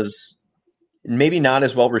one was maybe not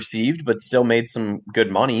as well received, but still made some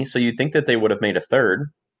good money. So you'd think that they would have made a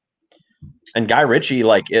third. And Guy Ritchie,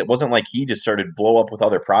 like, it wasn't like he just started blow up with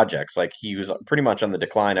other projects. Like, he was pretty much on the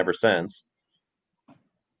decline ever since.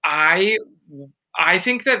 I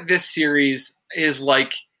think that this series is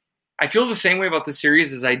like, I feel the same way about the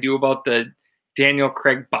series as I do about the Daniel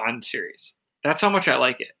Craig Bond series. That's how much I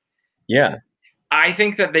like it. Yeah. I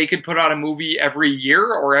think that they could put out a movie every year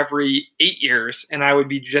or every 8 years, and I would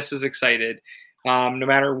be just as excited, no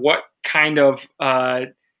matter what kind of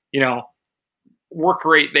work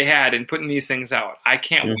rate they had in putting these things out. I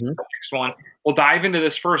can't wait for the next one. We'll dive into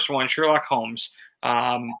this first one, Sherlock Holmes.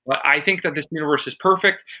 But I think that this universe is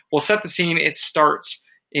perfect. We'll set the scene. It starts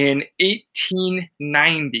in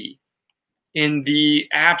 1890 in the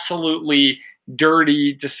absolutely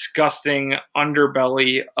dirty, disgusting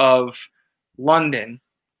underbelly of London.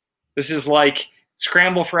 This is like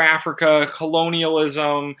Scramble for Africa,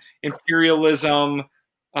 colonialism, imperialism,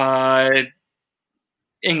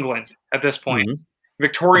 England at this point,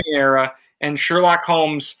 Victorian era, and Sherlock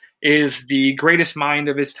Holmes is the greatest mind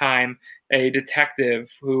of his time, a detective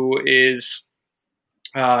who is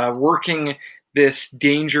working this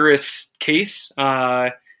dangerous case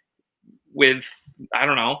with, I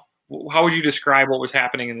don't know, how would you describe what was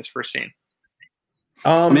happening in this first scene?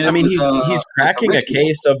 I mean, he's cracking a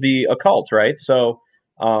case of the occult, right? So,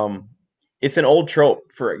 it's an old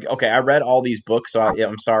trope for. Okay, I read all these books, so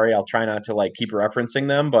I'm sorry, I'll try not to like keep referencing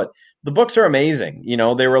them, but the books are amazing. You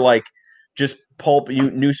know, they were like just pulp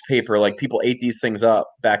newspaper. Like people ate these things up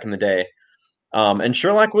back in the day. And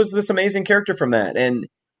Sherlock was this amazing character from that, and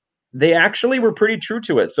they actually were pretty true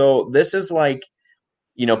to it. So this is like,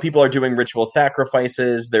 you know, people are doing ritual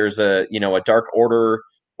sacrifices. There's a dark order,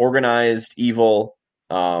 organized evil.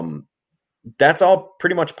 That's all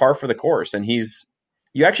pretty much par for the course. And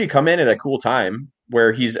you actually come in at a cool time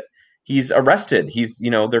where he's arrested.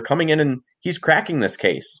 They're coming in and he's cracking this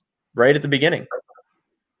case right at the beginning.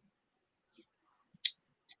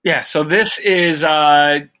 Yeah. So this is,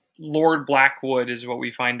 Lord Blackwood is what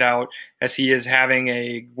we find out, as he is having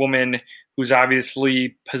a woman who's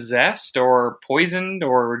obviously possessed or poisoned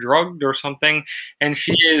or drugged or something. And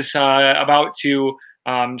she is about to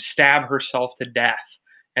stab herself to death.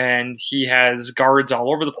 And he has guards all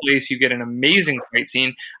over the place. You get an amazing fight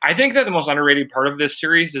scene. I think that the most underrated part of this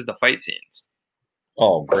series is the fight scenes.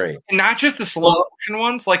 Oh, great. And not just the slow motion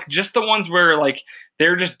ones, like just the ones where like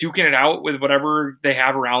they're just duking it out with whatever they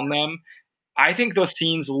have around them. I think those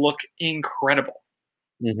scenes look incredible.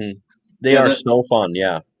 Mm-hmm. They are so fun,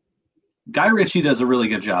 yeah. Guy Ritchie does a really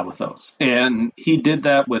good job with those. And he did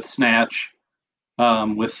that with Snatch,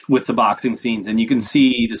 with the boxing scenes, and you can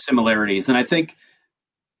see the similarities. And I think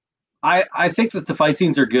that the fight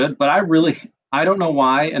scenes are good, but I don't know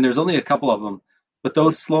why, and there's only a couple of them, but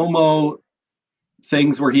those slow-mo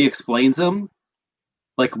things where he explains them,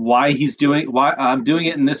 like why I'm doing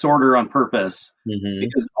it in this order on purpose,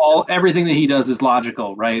 because everything that he does is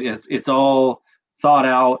logical, right? It's all thought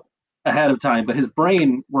out ahead of time, but his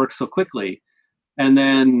brain works so quickly. And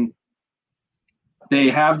then they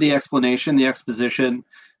have the explanation, the exposition,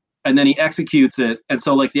 and then he executes it. And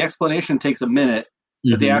so like the explanation takes a minute,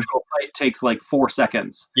 but the actual fight takes like 4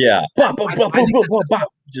 seconds. Yeah.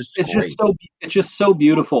 It's just so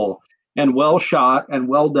beautiful and well shot and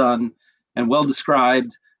well done and well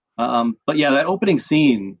described. But yeah, that opening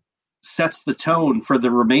scene sets the tone for the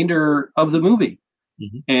remainder of the movie.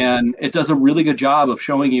 And it does a really good job of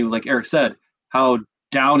showing you, like Eric said, how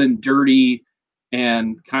down and dirty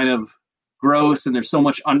and kind of gross, and there's so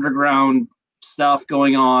much underground stuff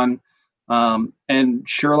going on. And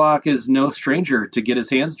Sherlock is no stranger to get his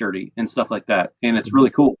hands dirty and stuff like that. And it's really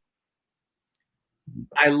cool.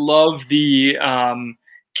 I love the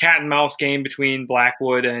cat and mouse game between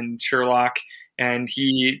Blackwood and Sherlock. And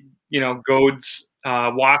he, goads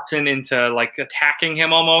Watson into like attacking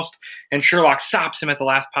him almost. And Sherlock stops him at the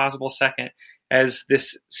last possible second as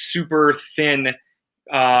this super thin,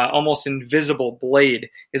 almost invisible blade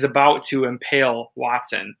is about to impale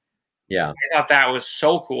Watson. Yeah. I thought that was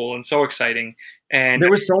so cool and so exciting. And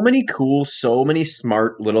there was so many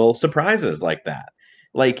smart little surprises like that.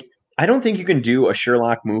 Like, I don't think you can do a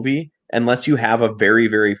Sherlock movie unless you have a very,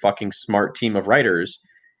 very fucking smart team of writers,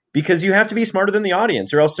 because you have to be smarter than the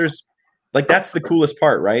audience, or else there's like, that's the coolest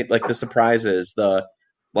part, right? Like the surprises, the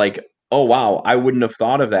like, oh wow, I wouldn't have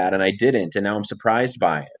thought of that and I didn't, and now I'm surprised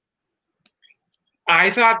by it.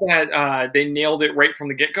 I thought that they nailed it right from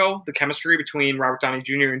the get-go. The chemistry between Robert Downey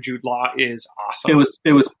Jr. and Jude Law is awesome.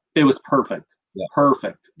 It was perfect.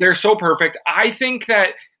 perfect. They're so perfect. I think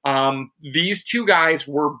that these two guys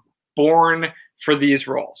were born for these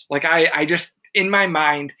roles. Like I just, in my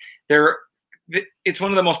mind, it's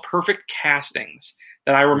one of the most perfect castings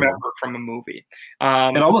that I remember from a movie.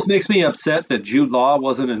 It almost makes me upset that Jude Law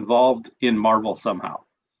wasn't involved in Marvel somehow.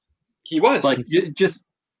 He was. Like, just...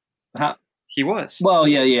 Huh? He was. Well,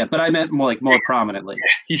 yeah, but I meant more prominently.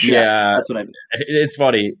 Yeah, that's what I meant. It's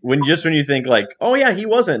funny when you think like, oh yeah, he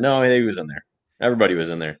wasn't. No, he was in there. Everybody was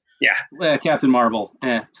in there. Yeah. Captain Marvel,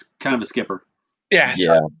 it's kind of a skipper. Yeah.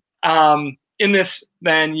 So, in this,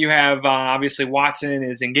 then you have obviously Watson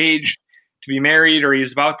is engaged to be married, or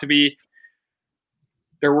he's about to be.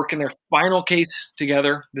 They're working their final case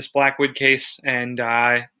together, this Blackwood case, and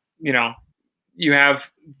you have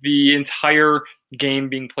the entire game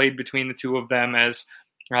being played between the two of them as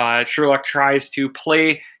Sherlock tries to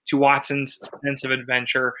play to Watson's sense of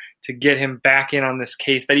adventure to get him back in on this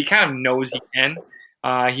case that he kind of knows he can.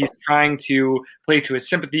 He's trying to play to his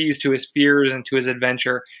sympathies, to his fears, and to his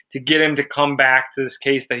adventure to get him to come back to this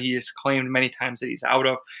case that he has claimed many times that he's out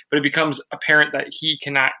of. But it becomes apparent that he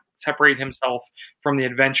cannot separate himself from the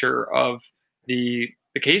adventure of the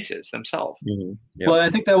cases themselves. Mm-hmm. Yep. Well, I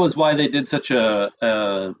think that was why they did such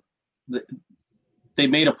they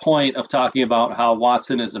made a point of talking about how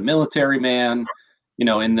Watson is a military man,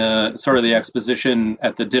 in the sort of the exposition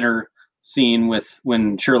at the dinner scene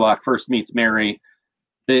when Sherlock first meets Mary.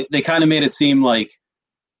 They kind of made it seem like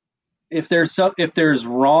if there's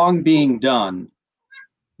wrong being done,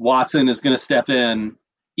 Watson is going to step in,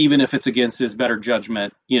 even if it's against his better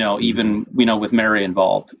judgment, even with Mary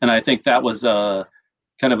involved. And I think that was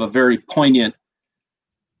kind of a very poignant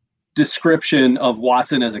description of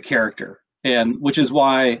Watson as a character, and which is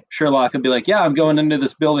why Sherlock could be like, yeah, I'm going into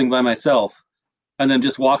this building by myself, and then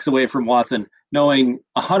just walks away from Watson knowing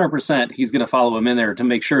 100% he's going to follow him in there to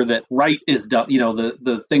make sure that right is done,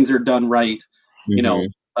 the things are done right,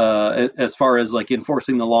 as far as like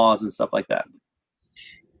enforcing the laws and stuff like that.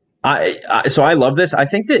 So I love this. I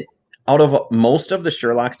think that out of most of the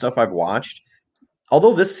Sherlock stuff I've watched,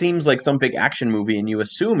 although this seems like some big action movie and you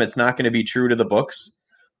assume it's not going to be true to the books,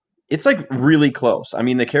 it's like really close. I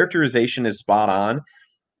mean, the characterization is spot on.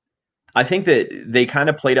 I think that they kind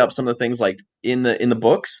of played up some of the things like in the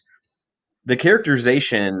books. The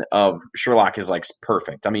characterization of Sherlock is like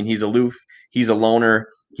perfect. I mean, he's aloof, he's a loner,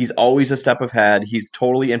 he's always a step ahead, he's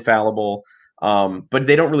totally infallible. But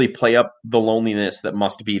they don't really play up the loneliness that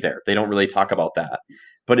must be there. They don't really talk about that.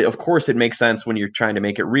 But of course, it makes sense when you're trying to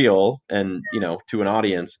make it real and, to an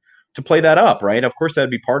audience to play that up, right? Of course, that'd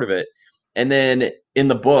be part of it. And then in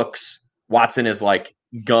the books, Watson is like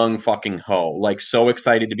gung fucking ho, like so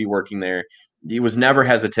excited to be working there. He was never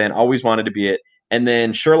hesitant, always wanted to be it. And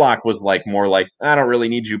then Sherlock was like more like, I don't really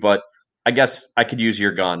need you, but I guess I could use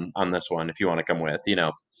your gun on this one if you want to come with,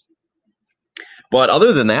 But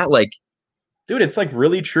other than that, like, dude, it's like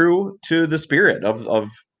really true to the spirit of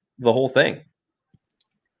the whole thing.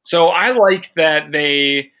 So I like that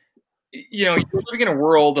they, you're living in a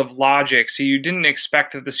world of logic, so you didn't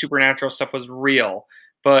expect that the supernatural stuff was real.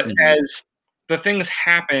 But as the things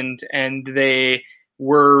happened and they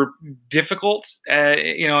were difficult, at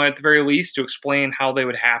the very least, to explain how they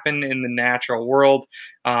would happen in the natural world,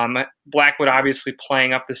 Blackwood obviously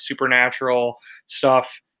playing up the supernatural stuff,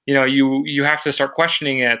 you have to start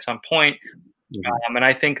questioning it at some point. And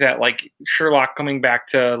I think that like Sherlock coming back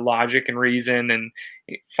to logic and reason and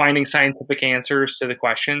finding scientific answers to the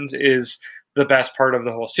questions is the best part of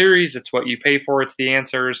the whole series. It's what you pay for. It's the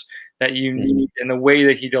answers that you need, and the way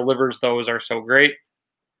that he delivers those are so great.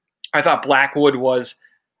 I thought Blackwood was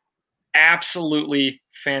absolutely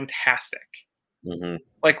fantastic.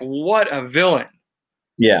 Like, what a villain.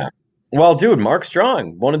 Yeah. Well, dude, Mark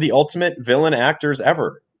Strong, one of the ultimate villain actors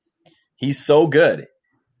ever. He's so good.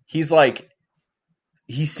 He's like,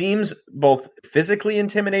 he seems both physically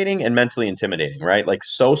intimidating and mentally intimidating, right? Like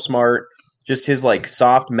so smart. Just his like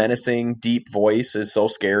soft, menacing, deep voice is so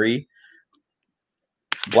scary.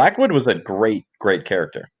 Blackwood was a great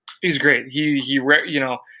character. He's great. He's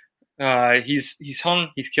hung,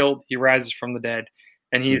 he's killed, he rises from the dead,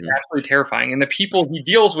 and he's absolutely terrifying. And the people he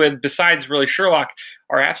deals with, besides really Sherlock,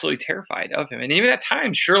 are absolutely terrified of him. And even at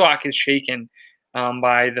times, Sherlock is shaken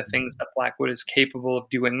by the things that Blackwood is capable of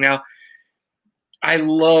doing. Now, I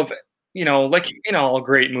love, like in all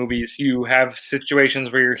great movies, you have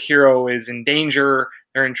situations where your hero is in danger,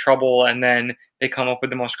 they're in trouble, and then they come up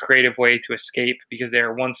with the most creative way to escape because they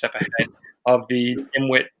are one step ahead of the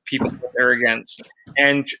dimwit people that they're against.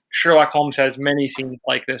 And Sherlock Holmes has many scenes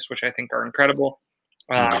like this, which I think are incredible.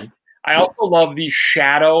 I also love the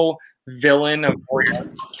shadow villain of Moriarty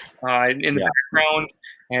in the background.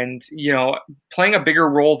 and playing a bigger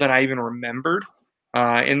role than I even remembered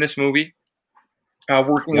in this movie.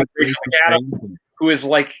 Working with Rachel McAdams, who is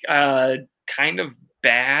like kind of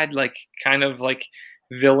bad, like kind of like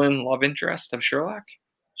villain love interest of Sherlock.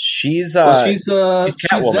 She's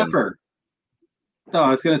Zephyr. No, I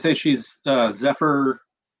was gonna say she's Zephyr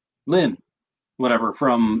Lynn, whatever,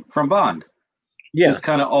 from Bond. Yeah, just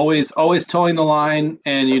kind of always towing the line,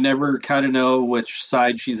 and you never kind of know which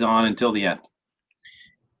side she's on until the end.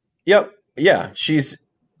 Yep. Yeah, she's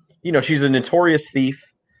a notorious thief.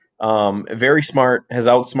 Very smart, has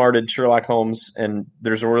outsmarted Sherlock Holmes, and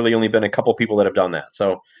there's really only been a couple people that have done that.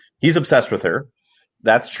 So he's obsessed with her.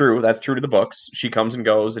 That's true. That's true to the books. She comes and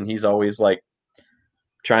goes, and he's always like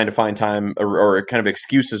trying to find time or kind of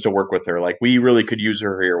excuses to work with her. Like, we really could use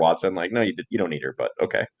her here, Watson. Like, no, you don't need her, but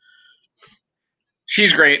okay.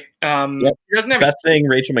 She's great. Yep. Best thing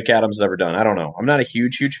Rachel McAdams has ever done. I don't know. I'm not a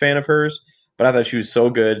huge fan of hers, but I thought she was so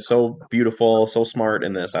good, so beautiful, so smart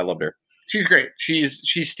in this. I loved her. She's great. She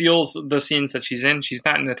steals the scenes that she's in. She's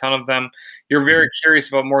not in a ton of them. You're very curious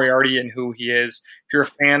about Moriarty and who he is. If you're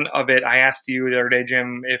a fan of it, I asked you the other day,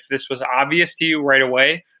 Jim, if this was obvious to you right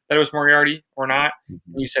away that it was Moriarty or not. And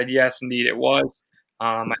you said yes, indeed it was.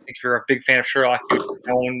 I think if you're a big fan of Sherlock, you would have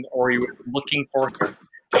known, or you would have been looking for him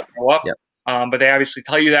to show up. Yep. But they obviously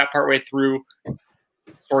tell you that partway through the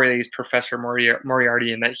story that he's Professor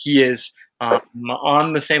Moriarty and that he is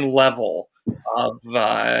on the same level of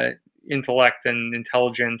intellect and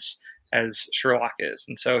intelligence as Sherlock is.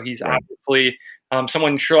 And so he's obviously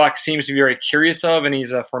someone Sherlock seems to be very curious of, and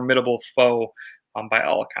he's a formidable foe by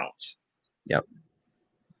all accounts. Yep.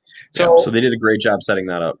 So they did a great job setting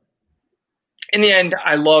that up. In the end,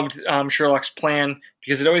 I loved Sherlock's plan,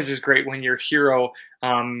 because it always is great when your hero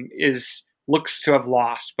looks to have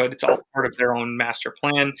lost, but it's all part of their own master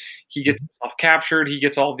plan. He gets himself captured. He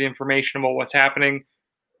gets all the information about what's happening.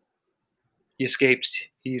 He escapes.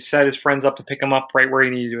 He set his friends up to pick him up right where he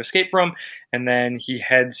needed to escape from, and then he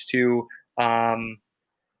heads to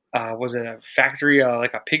was it a factory,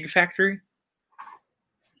 like a pig factory?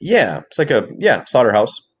 Yeah, it's like a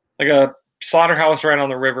slaughterhouse. Like a slaughterhouse right on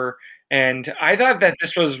the river. And I thought that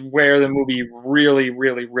this was where the movie really,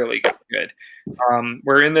 really, really got good.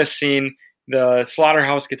 Where in this scene, the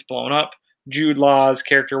slaughterhouse gets blown up. Jude Law's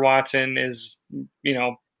character Watson is,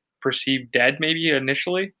 perceived dead maybe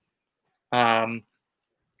initially.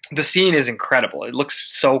 The scene is incredible. It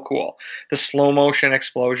looks so cool. The slow motion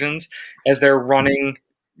explosions as they're running,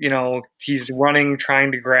 he's running,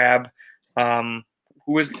 trying to grab,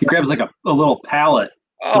 he grabs like a little pallet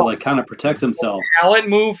to like kind of protect himself. The pallet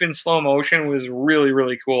move in slow motion was really,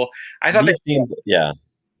 really cool. I thought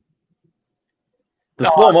the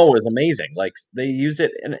slow-mo was amazing. Like, they used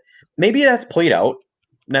it, and maybe that's played out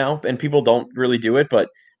now and people don't really do it, but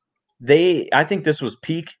I think this was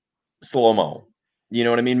peak slow-mo. You know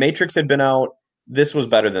what I mean? Matrix had been out. This was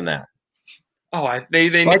better than that. Oh, I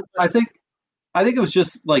think it was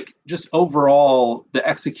just overall the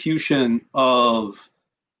execution of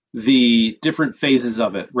the different phases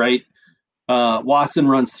of it, right? Watson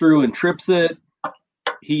runs through and trips it.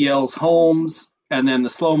 He yells Holmes, and then the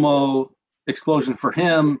slow-mo explosion for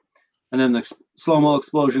him, and then the slow-mo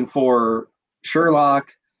explosion for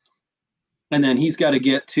Sherlock, and then he's got to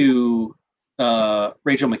get to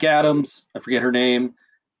Rachel McAdams, I forget her name,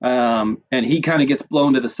 and he kind of gets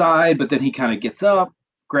blown to the side, but then he kind of gets up,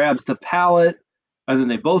 grabs the pallet, and then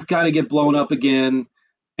they both kind of get blown up again.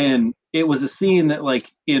 And it was a scene that,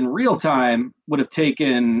 like, in real time would have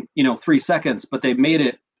taken 3 seconds, but they made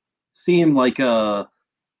it seem like a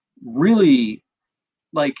really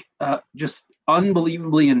just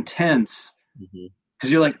unbelievably intense,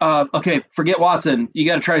 because you're like, okay, forget Watson, you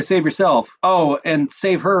got to try to save yourself. Oh, and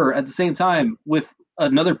save her at the same time with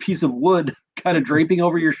another piece of wood kind of draping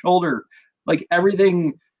over your shoulder. Like,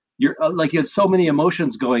 everything, you're like, you had so many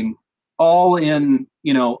emotions going all in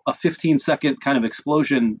a 15-second kind of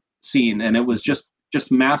explosion scene, and it was just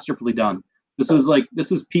masterfully done. This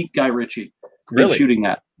was peak Guy Ritchie really shooting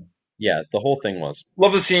that. Yeah, the whole thing was.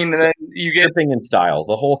 Love the scene, and then you get tripping in style.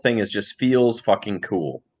 The whole thing just feels fucking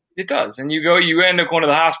cool. It does, and you end up going to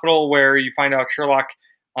the hospital where you find out Sherlock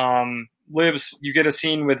lives. You get a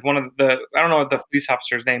scene with one of I don't know what the police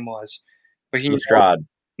officer's name was, but Lestrade.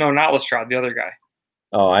 No, not Lestrade, the other guy.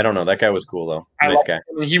 Oh, I don't know. That guy was cool though. Nice guy.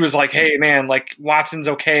 He was like, "Hey, man, like, Watson's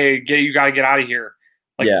okay. You got to get out of here."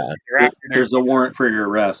 Like, yeah, there's a warrant for your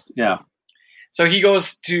arrest. Yeah. So he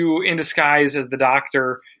goes in disguise as the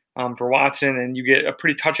doctor for Watson, and you get a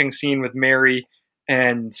pretty touching scene with Mary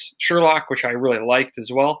and Sherlock, which I really liked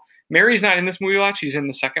as well. Mary's not in this movie a lot. She's in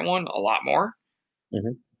the second one a lot more.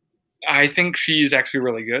 I think she's actually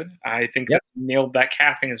really good. I think that nailed that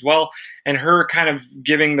casting as well, and her kind of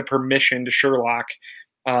giving the permission to Sherlock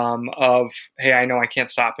of, hey, I know I can't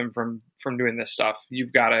stop him from doing this stuff.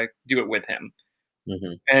 You've got to do it with him.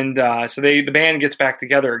 Mm-hmm. And so the band gets back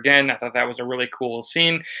together again. I thought that was a really cool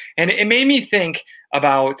scene, and it made me think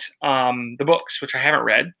about the books, which I haven't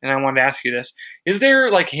read, and I wanted to ask you this: is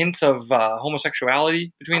there like hints of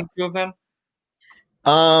homosexuality between the two of them?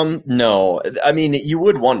 No, I mean you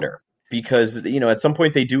would wonder because at some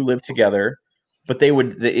point they do live together, but they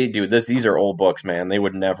do this. These are old books, man. They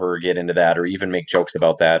would never get into that or even make jokes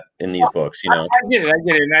about that in these books. I get it,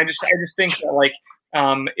 and I just think that like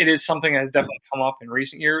it is something that has definitely come up in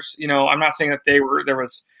recent years. I'm not saying that there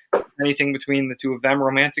was anything between the two of them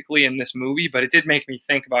romantically in this movie, but it did make me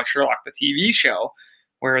think about Sherlock the TV show,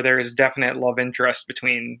 where there is definite love interest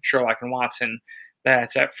between Sherlock and Watson.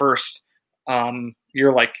 That's at first.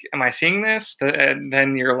 You're like, am I seeing this? And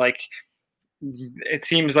then you're like, it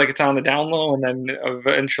seems like it's on the down low, and then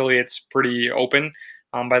eventually it's pretty open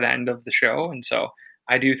by the end of the show. And so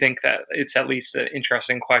I do think that it's at least an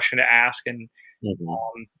interesting question to ask, and a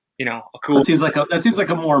cool. That seems like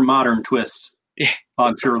a more modern twist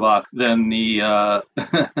on Sherlock than the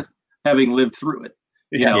having lived through it.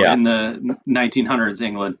 In the 1900s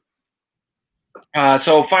England.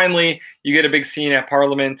 So finally, you get a big scene at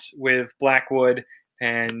Parliament with Blackwood,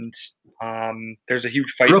 and there's a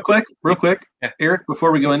huge fight. Real quick, Eric,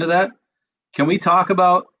 before we go into that, can we talk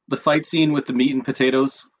about the fight scene with the meat and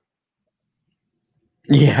potatoes?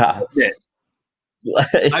 Yeah.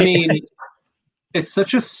 I mean, it's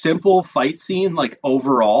such a simple fight scene, like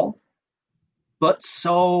overall, but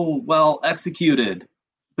so well executed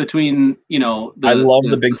between, I love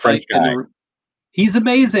the big French guy. He's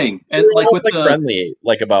amazing, and with the friendly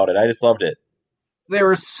about it. I just loved it. They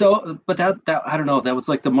were but that I don't know. That was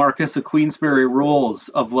like the Marquess of Queensberry rules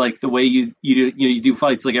of like the way you do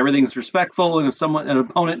fights. Like everything's respectful, and if an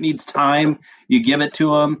opponent needs time, you give it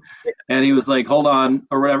to him. And he was like, "Hold on,"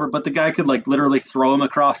 or whatever. But the guy could like literally throw him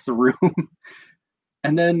across the room.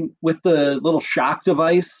 And then with the little shock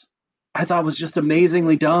device, I thought was just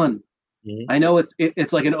amazingly done. Mm-hmm. I know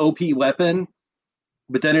it's like an OP weapon.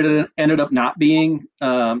 But then it ended up not being,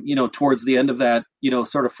 towards the end of that,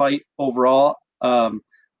 sort of fight overall.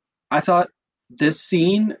 I thought this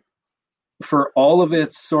scene, for all of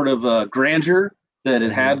its sort of grandeur that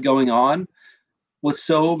it had going on, was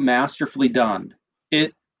so masterfully done.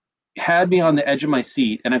 It had me on the edge of my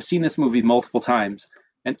seat, and I've seen this movie multiple times.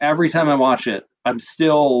 And every time I watch it, I'm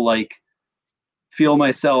still like, feel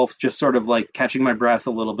myself just sort of like catching my breath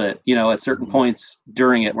a little bit, at certain points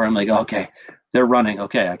during it where I'm like, okay, they're running.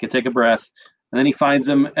 Okay, I can take a breath. And then he finds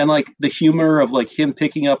him, and like the humor of like him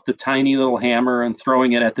picking up the tiny little hammer and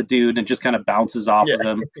throwing it at the dude and just kind of bounces off of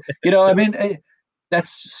him. I mean,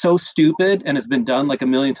 that's so stupid and has been done like a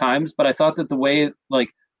million times. But I thought that the way like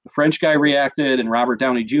the French guy reacted and Robert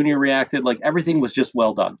Downey Jr. reacted, like everything was just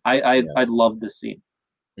well done. I loved this scene.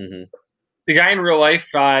 Mm-hmm. The guy in real life,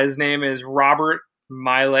 his name is Robert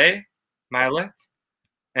Milet,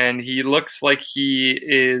 and he looks like he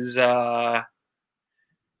is 6'11",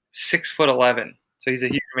 so he's a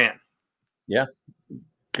huge man. Yeah,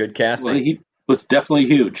 good casting. Well, he was definitely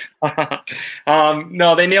huge.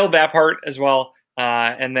 No, they nailed that part as well.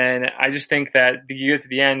 And then I just think that you get to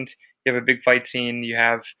the end, you have a big fight scene. You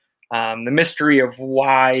have the mystery of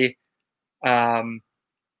why, Rachel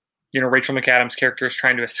McAdams' character is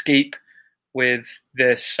trying to escape with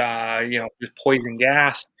this, this poison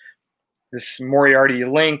gas, this Moriarty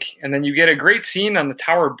link. And then you get a great scene on the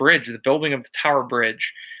Tower Bridge, the building of the Tower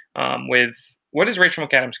Bridge, with, what is Rachel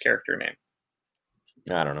McAdams' character name?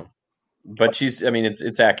 I don't know. But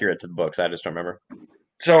it's accurate to the books. I just don't remember.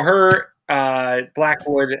 So her,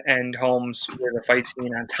 Blackwood and Holmes with a fight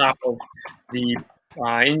scene on top of the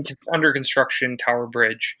under construction Tower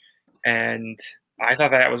Bridge. And I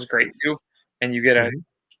thought that was great too. And you get a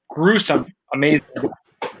gruesome, amazing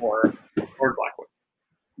for Blackwood.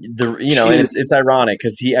 And it's ironic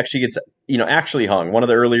because he actually gets, actually hung. One of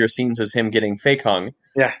the earlier scenes is him getting fake hung.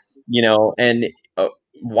 Yeah. And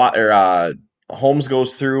Holmes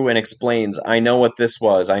goes through and explains, I know what this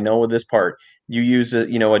was. I know this part. You used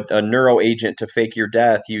a neuro agent to fake your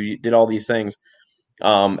death. You did all these things.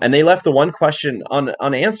 And they left the one question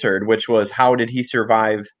unanswered, which was, how did he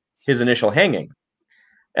survive his initial hanging?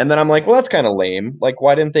 And then I'm like, well, that's kind of lame. Like,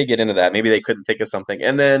 why didn't they get into that? Maybe they couldn't think of something.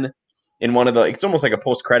 And then in one of it's almost like a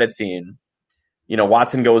post-credit scene,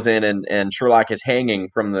 Watson goes in and Sherlock is hanging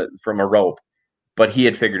from a rope, but he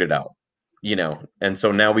had figured it out, and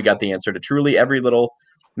so now we got the answer to truly every little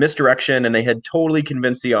misdirection, and they had totally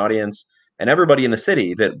convinced the audience and everybody in the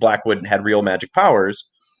city that Blackwood had real magic powers.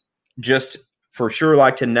 just for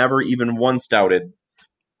Sherlock to never even once doubted,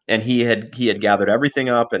 and he had gathered everything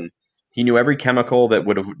up, and he knew every chemical that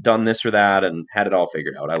would have done this or that, and had it all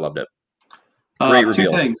figured out. I loved it. Great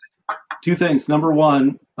reveal. Two things. Number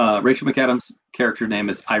one, Rachel McAdams' character name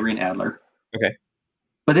is Irene Adler. Okay.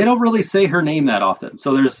 But they don't really say her name that often,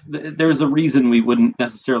 so there's a reason we wouldn't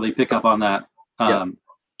necessarily pick up on that.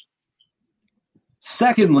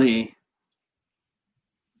 Secondly,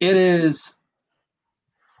 it is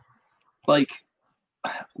like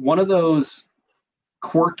one of those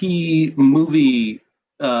quirky movie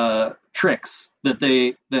tricks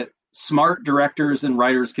that smart directors and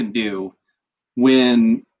writers can do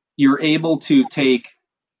when you're able to take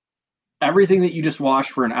everything that you just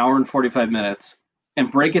watched for an hour and 45 minutes and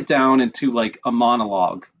break it down into like a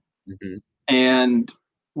monologue, and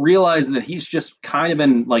realize that he's just kind of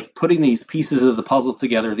been like putting these pieces of the puzzle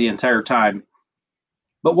together the entire time,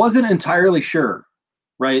 but wasn't entirely sure,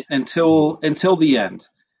 right, until the end,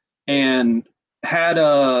 and had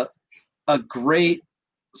a great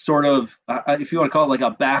sort of, if you want to call it like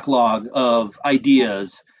a backlog of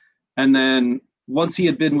ideas, and then once he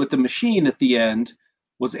had been with the machine at the end,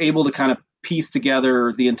 was able to kind of piece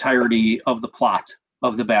together the entirety of the plot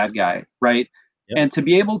of the bad guy, right? Yep. And to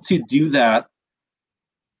be able to do that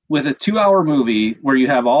with a 2-hour movie where you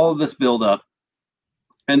have all of this buildup,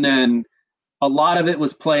 and then a lot of it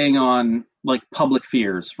was playing on like public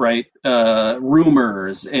fears, right?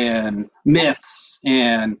 Rumors and myths,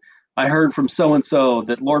 and I heard from so-and-so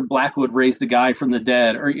that Lord Blackwood raised a guy from the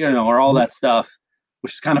dead, or all that stuff,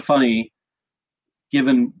 which is kind of funny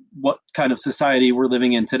given what kind of society we're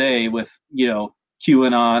living in today with,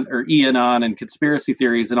 QAnon or EAnon and conspiracy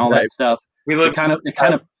theories and all that stuff. It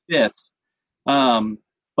kind of fits.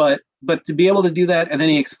 But to be able to do that, and then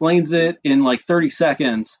he explains it in like 30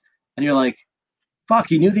 seconds, and you're like, fuck,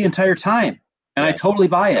 he knew the entire time. And I totally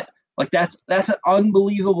buy it. Like that's an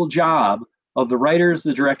unbelievable job of the writers,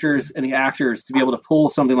 the directors, and the actors to be able to pull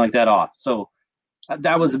something like that off. So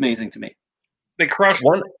that was amazing to me. They crushed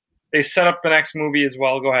one. They set up the next movie as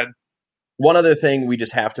well. Go ahead. One other thing we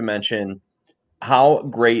just have to mention, how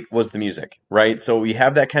great was the music, right? So we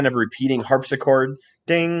have that kind of repeating harpsichord,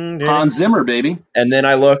 ding, ding. Hans Zimmer, baby. And then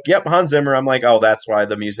I look, Hans Zimmer. I'm like, oh, that's why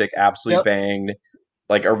the music absolutely banged.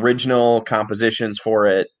 Like original compositions for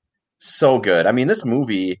it. So good. I mean, this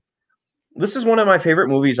is one of my favorite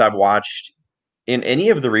movies I've watched in any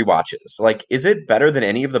of the rewatches. Like, is it better than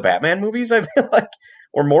any of the Batman movies I feel like?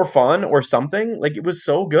 Or more fun or something? Like, it was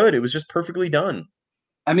so good. It was just perfectly done.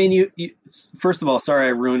 I mean, you first of all, sorry I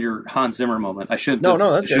ruined your Hans Zimmer moment. I should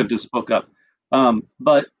have spoke up.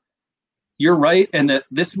 But you're right, and that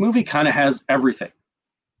this movie kind of has everything.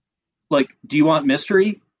 Like, do you want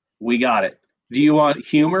mystery? We got it. Do you want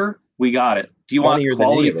humor? We got it. Do you want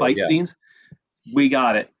quality fight scenes? We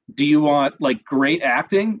got it. Do you want like great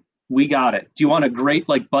acting? We got it. Do you want a great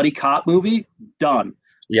like buddy cop movie? Done.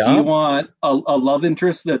 Yeah. Do you want a love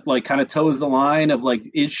interest that like kind of toes the line of like,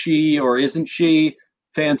 is she or isn't she?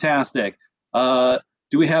 Fantastic. Do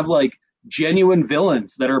we have like genuine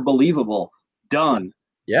villains that are believable? Done.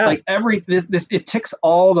 Yeah. Like this it ticks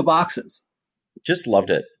all the boxes. Just loved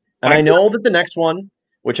it. And I know that the next one,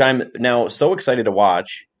 which I'm now so excited to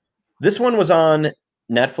watch, this one was on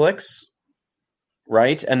Netflix,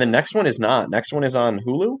 right? And the next one is not. Next one is on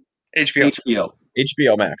Hulu?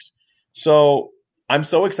 HBO Max. So I'm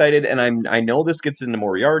so excited, and I know this gets into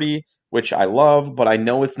Moriarty, which I love, but I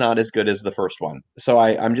know it's not as good as the first one. So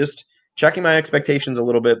I'm just checking my expectations a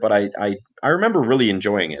little bit, but I remember really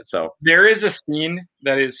enjoying it. So there is a scene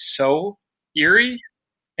that is so eerie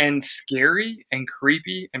and scary and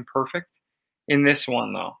creepy and perfect in this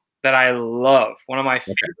one, though, that I love. One of my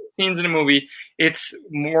favorite scenes in a movie. It's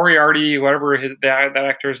Moriarty, whatever that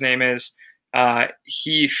actor's name is.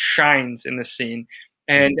 He shines in this scene.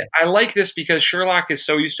 And I like this because Sherlock is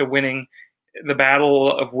so used to winning the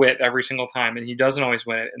battle of wit every single time, and he doesn't always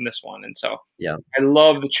win it in this one. And so I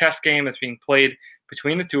love the chess game that's being played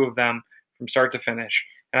between the two of them from start to finish.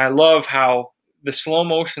 And I love how the slow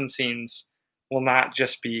motion scenes will not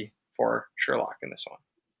just be for Sherlock in this one.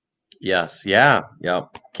 Yes. Yeah.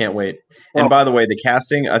 Can't wait. And by the way, the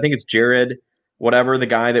casting, I think it's Jared, whatever, the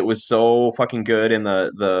guy that was so fucking good in the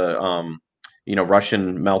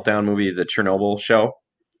Russian meltdown movie, the Chernobyl show.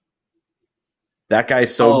 That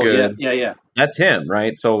guy's so good. Yeah. That's him,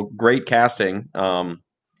 right? So great casting. Kind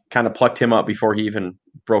of plucked him up before he even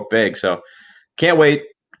broke big. So can't wait.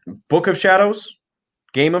 Book of Shadows?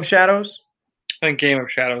 Game of Shadows? I think Game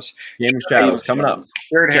of Shadows. Game of Shadows coming up.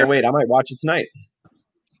 Can't wait. I might watch it tonight.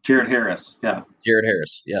 Jared Harris. Yeah. Jared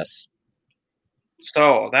Harris. Yes.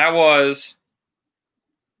 So that was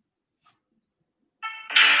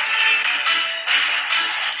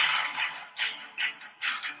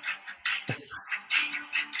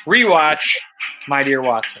rewatch My Dear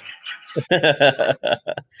Watson.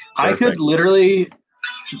 I could literally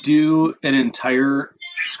do an entire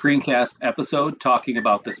screencast episode talking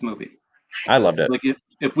about this movie. I loved it. Like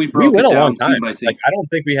if we broke it down scene by scene. Like, I don't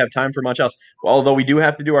think we have time for much else. Well, although we do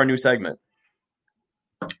have to do our new segment.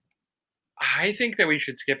 I think that we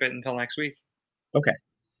should skip it until next week. Okay.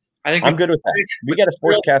 I'm good with that. We got a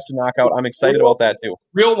sportscast to knock out. I'm excited about that too.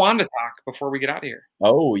 Real Wanda talk before we get out of here.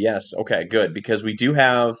 Oh, yes. Okay, good. Because we do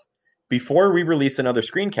have, before we release another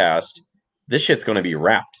screencast, this shit's going to be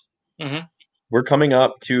wrapped. Mm-hmm. We're coming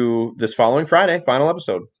up to this following Friday, final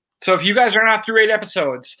episode. So if you guys are not through 8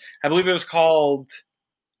 episodes, I believe it was called,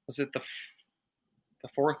 was it the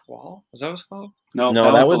Fourth Wall? Was that what it was called? No,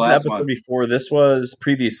 that was the episode one. Before. This was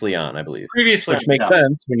previously on, I believe. Which makes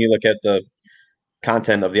sense when you look at the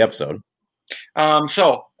content of the episode.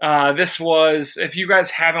 This was, if you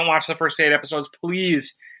guys haven't watched the first 8 episodes,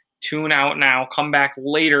 please tune out now. Come back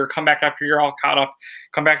later. Come back after you're all caught up.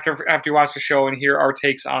 Come back after you watch the show and hear our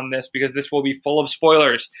takes on this, because this will be full of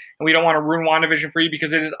spoilers. And we don't want to ruin WandaVision for you,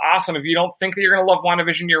 because it is awesome. If you don't think that you're going to love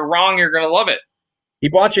WandaVision, you're wrong. You're going to love it.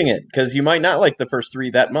 Keep watching it, because you might not like the first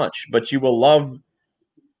 3 that much, but you will love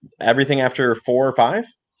everything after 4 or 5.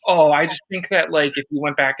 Oh, I just think that, like, if you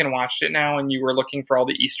went back and watched it now and you were looking for all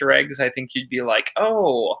the Easter eggs, I think you'd be like,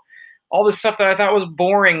 oh, all this stuff that I thought was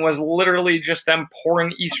boring was literally just them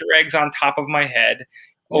pouring Easter eggs on top of my head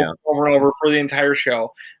over and over for the entire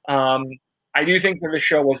show. I do think that the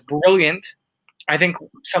show was brilliant. I think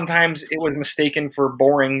sometimes it was mistaken for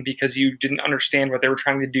boring because you didn't understand what they were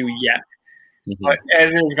trying to do yet. Mm-hmm. But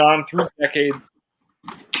as it has gone through the decade,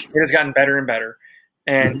 it has gotten better and better.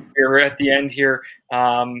 And we're at the end here.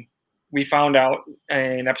 We found out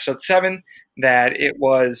in episode 7 that it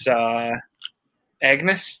was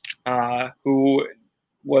Agnes who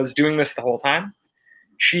was doing this the whole time.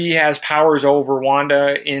 She has powers over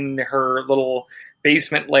Wanda in her little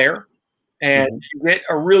basement lair. And you get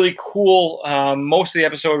a really cool, most of the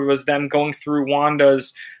episode was them going through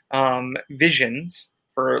Wanda's visions,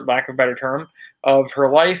 for lack of a better term, of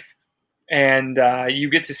her life. And you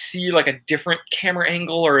get to see like a different camera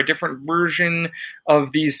angle or a different version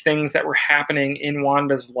of these things that were happening in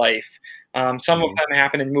Wanda's life. Some of them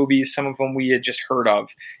happen in movies, some of them we had just heard of.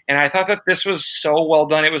 And I thought that this was so well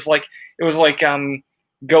done. It was like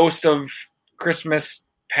Ghost of Christmas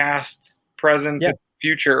Past, Present,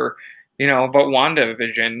 Future, but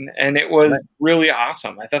WandaVision. And it was really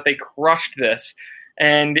awesome. I thought they crushed this.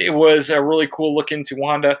 And it was a really cool look into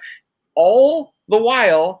Wanda. All the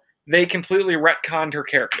while, they completely retconned her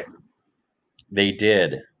character. They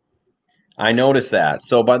did. I noticed that.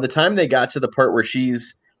 So by the time they got to the part where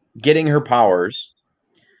she's getting her powers,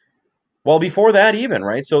 well, before that even,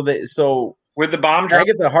 right? So with the bomb drop,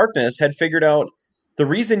 Agatha Harkness had figured out the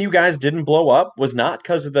reason you guys didn't blow up was not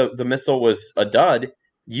because the missile was a dud.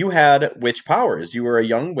 You had witch powers. You were a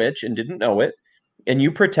young witch and didn't know it, and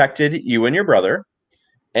you protected you and your brother.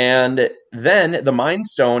 And then the Mind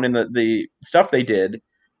Stone and the stuff they did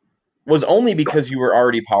was only because you were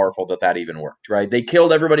already powerful that even worked, right? They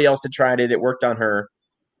killed everybody else that tried it. It worked on her.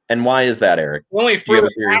 And why is that, Eric? We only further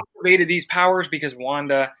activated these powers because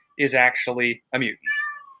Wanda is actually a mutant.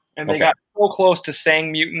 And they got so close to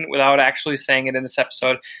saying mutant without actually saying it in this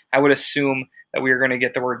episode. I would assume that we are going to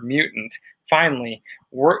get the word mutant finally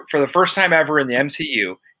for the first time ever in the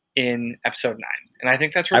MCU in episode 9. And I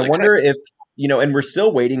think that's really exciting. I wonder if, and we're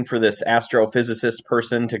still waiting for this astrophysicist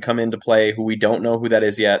person to come into play who we don't know who that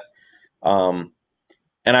is yet. And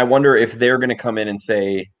I wonder if they're going to come in and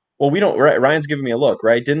say, well, we don't, Ryan's giving me a look,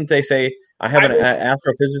 right? Didn't they say, I have an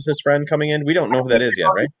astrophysicist friend coming in? We don't know who that is yet,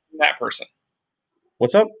 right? That person.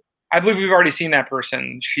 What's up? I believe we've already seen that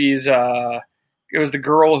person. She's, it was the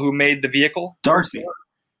girl who made the vehicle. Darcy.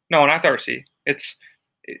 No, not Darcy. It's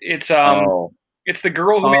the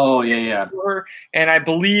girl who made her, and I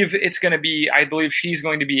believe she's going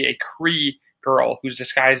to be a Kree girl who's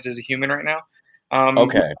disguised as a human right now.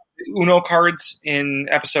 Uno cards in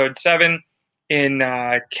episode 7 in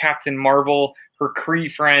Captain Marvel. Her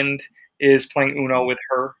Kree friend is playing Uno with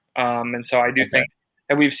her, and so I do think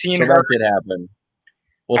that we've seen her. That did happen.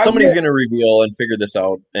 Well, somebody's going to reveal and figure this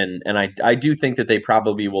out, and I do think that they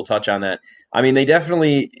probably will touch on that. I mean, they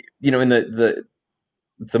definitely, in the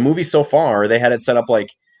movie so far, they had it set up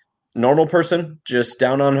like normal person, just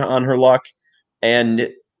down on her luck, and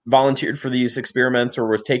volunteered for these experiments or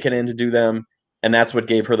was taken in to do them, and that's what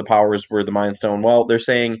gave her the powers, were the Mind Stone. Well, they're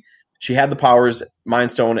saying she had the powers,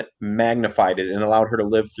 Mind Stone magnified it and allowed her to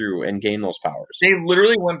live through and gain those powers. They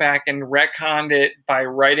literally went back and retconned it by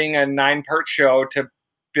writing a 9-part show to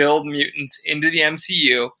build mutants into the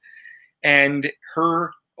MCU, and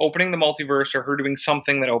her opening the multiverse or her doing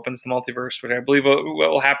something that opens the multiverse, which I believe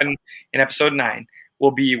will happen in episode 9,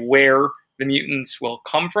 will be where the mutants will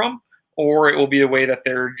come from, or it will be the way that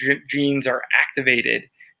their genes are activated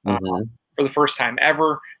for the first time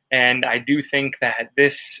ever. And I do think that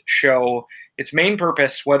this show, its main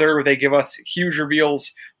purpose, whether they give us huge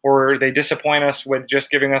reveals or they disappoint us with just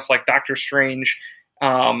giving us like Doctor Strange,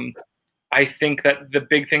 I think that the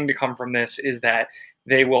big thing to come from this is that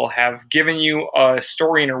they will have given you a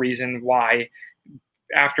story and a reason why,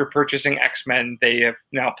 after purchasing X-Men, they have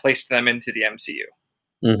now placed them into the MCU.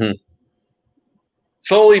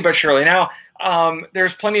 Slowly but surely. Now,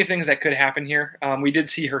 there's plenty of things that could happen here. We did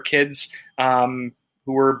see her kids who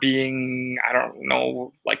were being, I don't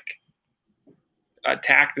know, like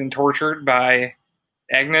attacked and tortured by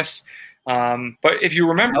Agnes. But if you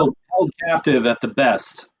remember... held captive at the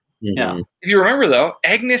best. Yeah. If you remember, though,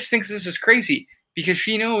 Agnes thinks this is crazy because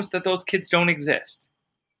she knows that those kids don't exist.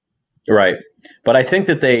 Right. But I think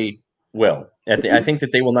that they will. I think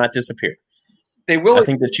that they will not disappear. They will. I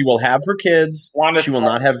think that she will have her kids. She will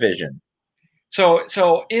not have Vision.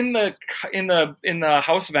 So in the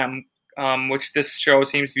House of M, which this show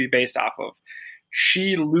seems to be based off of,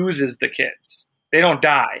 she loses the kids. They don't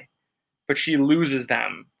die, but she loses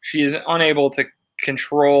them. She is unable to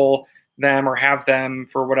control them or have them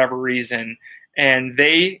for whatever reason, and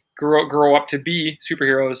they grow up to be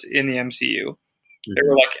superheroes in the MCU. They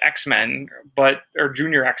were like X-Men, or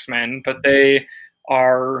Junior X-Men, but they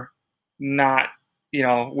are not,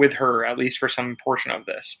 with her, at least for some portion of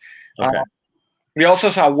this. Okay. We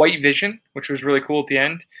also saw White Vision, which was really cool at the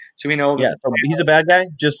end. So we know. Yeah, so he's a bad guy,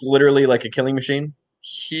 just literally like a killing machine.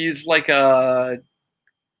 He's like a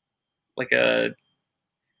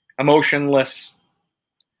emotionless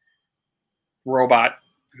robot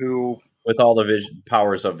who, with all the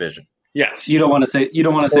powers of Vision. Yes. You don't want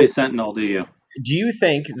to say Sentinel, do you? Do you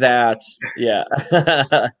think that? Yeah.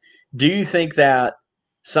 Do you think that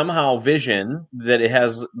somehow Vision, that it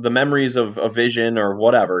has the memories of Vision or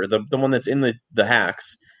whatever, the one that's in the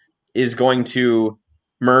hacks, is going to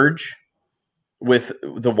merge with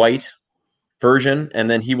the white version and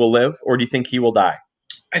then he will live, or do you think he will die?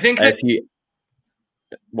 I think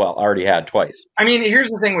already had twice. I mean, here's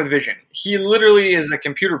the thing with Vision. He literally is a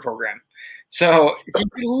computer program. So he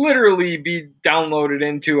could literally be downloaded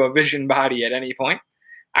into a Vision body at any point.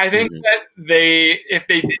 I think that if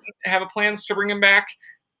they didn't have plans to bring him back,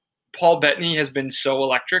 Paul Bettany has been so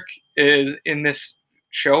electric in this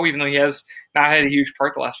show, even though he has not had a huge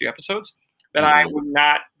part the last few episodes, that I would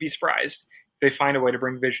not be surprised if they find a way to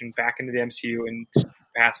bring Vision back into the MCU in some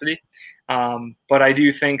capacity. But I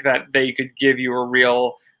do think that they could give you a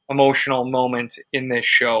real emotional moment in this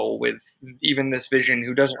show with even this Vision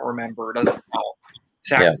who doesn't remember, doesn't know,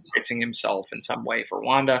 sacrificing himself in some way for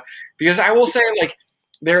Wanda. Because I will say, like,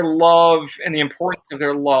 their love and the importance of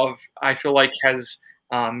their love, I feel like has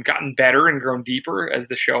gotten better and grown deeper as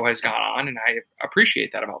the show has gone on, and I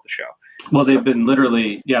appreciate that about the show. Well, they've been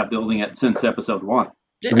literally, building it since episode 1.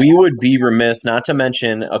 Yeah. We would be remiss not to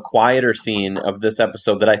mention a quieter scene of this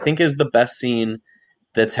episode that I think is the best scene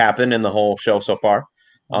that's happened in the whole show so far.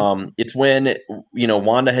 It's when,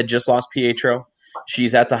 Wanda had just lost Pietro.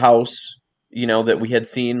 She's at the house, that we had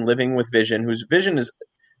seen living with Vision, whose Vision is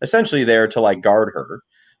essentially there to like guard her.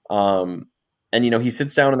 And, he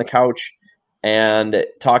sits down on the couch and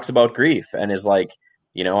talks about grief and is like,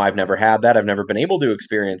 I've never had that. I've never been able to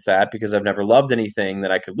experience that because I've never loved anything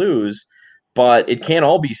that I could lose, but it can't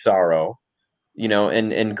all be sorrow,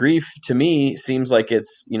 and grief to me seems like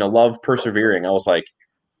it's, love persevering. I was like,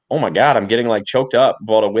 oh my God, I'm getting like choked up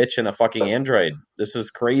about a witch and a fucking android. This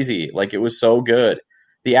is crazy. Like, it was so good.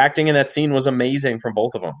 The acting in that scene was amazing from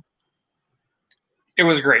both of them. It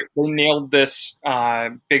was great. They nailed this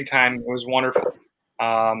big time. It was wonderful.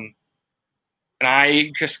 And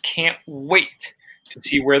I just can't wait to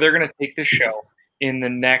see where they're going to take this show in the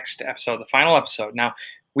next episode, the final episode. Now,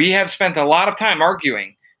 we have spent a lot of time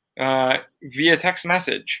arguing via text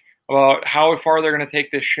message about how far they're going to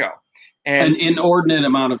take this show. An inordinate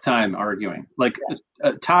amount of time arguing, like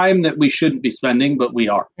a time that we shouldn't be spending, but we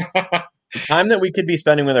are. Time that we could be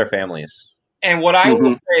spending with our families. And what I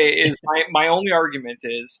will say is my only argument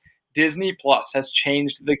is Disney Plus has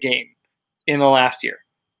changed the game in the last year.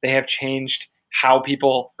 They have changed how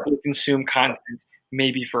people consume content,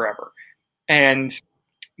 maybe forever. And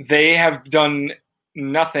they have done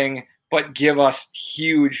nothing but give us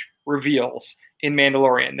huge reveals in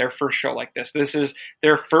Mandalorian, their first show like this. This is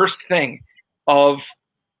their first thing of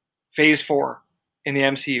Phase 4 in the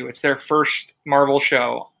MCU. It's their first Marvel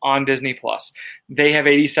show on Disney Plus. They have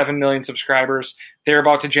 87 million subscribers. They're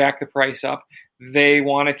about to jack the price up. they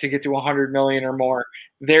want it to get to 100 million or more,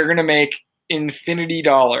 they're going to make infinity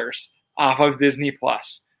dollars off of Disney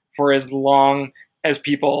Plus for as long as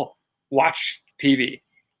people watch TV.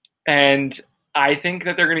 And I think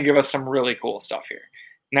that they're going to give us some really cool stuff here.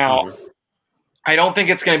 Now, I don't think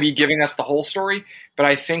it's going to be giving us the whole story, but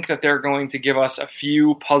I think that they're going to give us a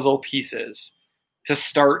few puzzle pieces to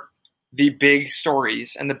start the big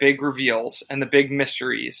stories and the big reveals and the big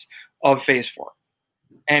mysteries of Phase 4.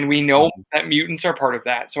 And we know that mutants are part of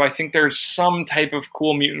that. So I think there's some type of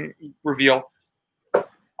cool mutant reveal.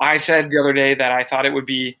 I said the other day that I thought it would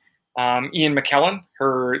be Ian McKellen,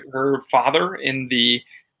 her father in the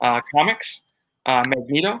comics,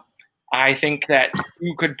 Magneto. I think that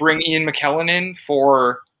you could bring Ian McKellen in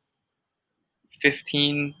for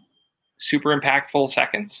 15 super impactful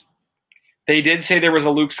seconds. They did say there was a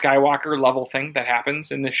Luke Skywalker level thing that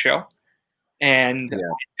happens in this show. And I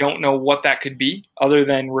don't know what that could be other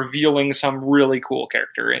than revealing some really cool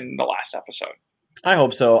character in the last episode. I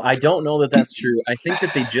hope so. I don't know that that's true. I think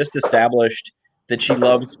that they just established that she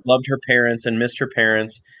loved her parents and missed her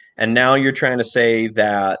parents. And now you're trying to say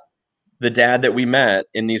that the dad that we met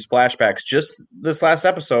in these flashbacks just this last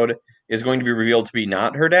episode is going to be revealed to be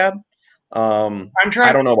not her dad. I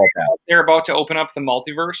don't know about that. They're about to open up the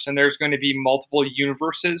multiverse, and there's going to be multiple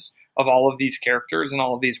universes of all of these characters and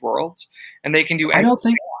all of these worlds, and they can do anything. I don't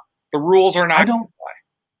think the rules are not.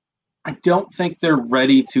 I don't think they're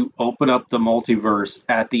ready to open up the multiverse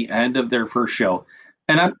at the end of their first show.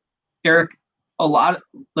 And Eric, let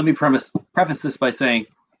me preface this by saying,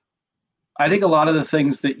 I think a lot of the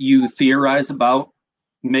things that you theorize about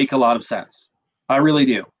make a lot of sense. I really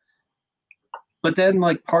do. But then,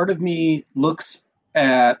 like, part of me looks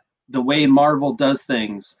at the way Marvel does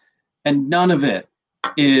things, and none of it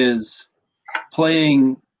is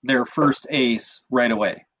playing their first ace right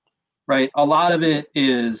away, right? A lot of it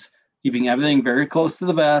is keeping everything very close to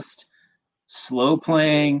the vest, slow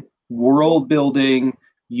playing, world building,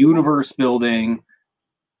 universe building,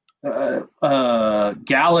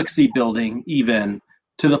 galaxy building, even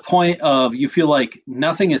to the point of you feel like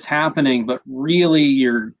nothing is happening, but really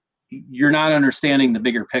you're not understanding the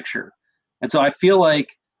bigger picture. And so I feel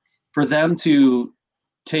like for them to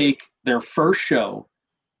take their first show,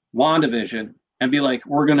 WandaVision, and be like,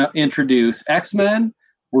 we're going to introduce X-Men,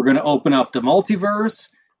 we're going to open up the multiverse,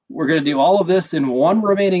 we're going to do all of this in one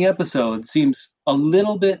remaining episode seems a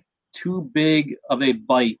little bit too big of a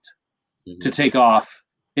bite to take off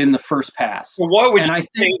in the first pass. Well, what would and you I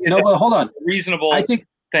think is no, but hold on. Reasonable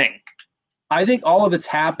thing. I think all of it's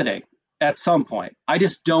happening at some point. I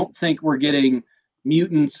just don't think we're getting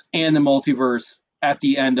mutants and the multiverse at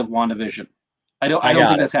the end of WandaVision. I don't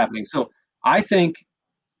think that's happening. So I think,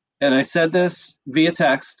 and I said this via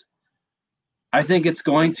text, I think it's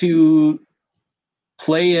going to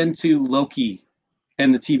play into Loki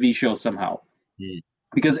and the TV show somehow.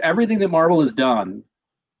 Because everything that Marvel has done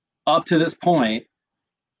up to this point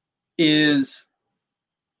is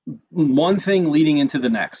one thing leading into the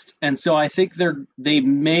next. And so I think they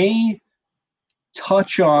may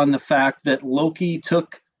touch on the fact that Loki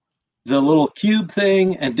took the little cube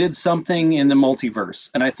thing and did something in the multiverse.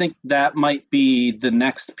 And I think that might be the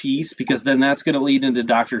next piece, because then that's going to lead into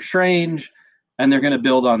Doctor Strange, and they're going to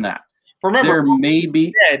build on that. Remember, there may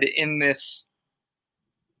be dead in this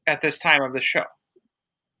at this time of the show.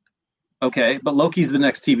 Okay, but Loki's the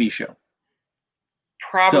next TV show.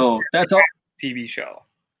 Probably. So that's all. TV show.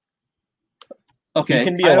 Okay, he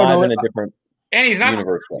can be alive in a different. And he's not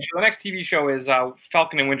universe. The next TV show is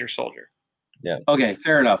Falcon and Winter Soldier. Yeah. Okay,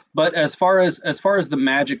 fair enough. But as far as the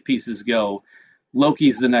magic pieces go,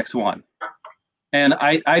 Loki's the next one. And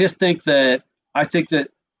I just think that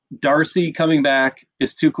Darcy coming back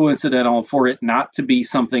is too coincidental for it not to be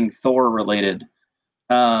something Thor related.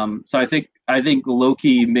 So I think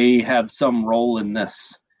Loki may have some role in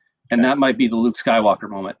this, and that might be the Luke Skywalker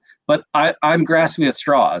moment. But I'm grasping at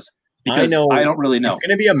straws because I don't really know. It's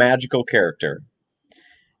going to be a magical character,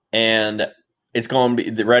 and it's going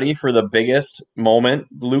to be ready for the biggest moment,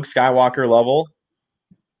 Luke Skywalker level.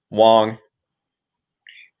 Wong,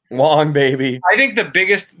 baby. I think the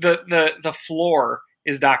biggest, the floor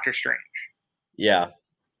is Doctor Strange. Yeah.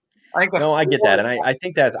 I get that, and I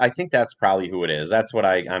think that's probably who it is. That's what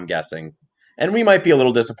I'm guessing. And we might be a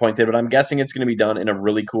little disappointed, but I'm guessing it's going to be done in a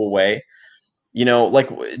really cool way. You know, like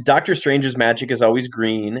Doctor Strange's magic is always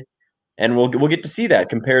green, and we'll get to see that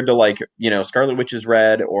compared to, like, you know, Scarlet Witch's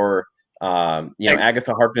red or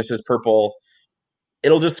Agatha Harkness's purple.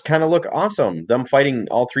 It'll just kind of look awesome. Them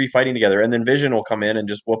all three fighting together, and then Vision will come in and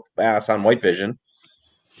just whoop ass on White Vision.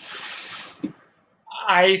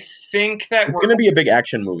 I think that it's going to be a big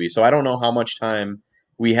action movie, so I don't know how much time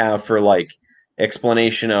we have for, like,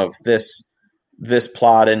 explanation of this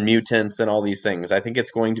plot and mutants and all these things. I think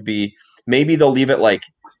it's going to be, maybe they'll leave it like,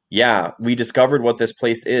 yeah, we discovered what this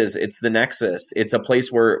place is. It's the Nexus. It's a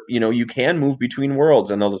place where, you can move between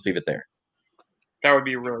worlds, and they'll just leave it there. That would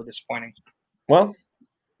be really disappointing. Well,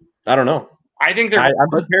 I don't know. I think I'm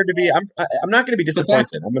prepared to be. I'm not going to be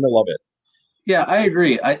disappointed. I'm going to love it. Yeah, I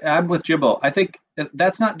agree. I'm with Jimbo. I think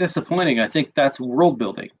that's not disappointing. I think that's world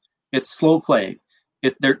building. It's slow playing.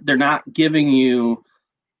 They're not giving you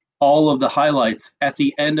all of the highlights at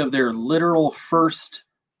the end of their literal first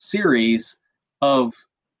series of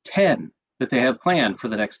 10 that they have planned for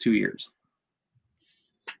the next 2 years.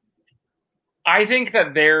 I think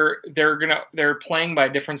that they're playing by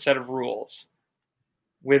a different set of rules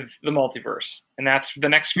with the multiverse, and that's the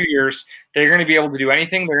next few years. They're going to be able to do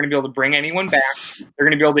anything. They're going to be able to bring anyone back. They're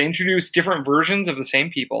going to be able to introduce different versions of the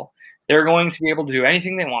same people. They're going to be able to do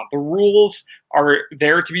anything they want. The rules are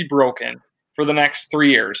there to be broken for the next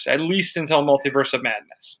 3 years, at least until Multiverse of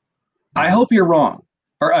Madness. I hope you're wrong.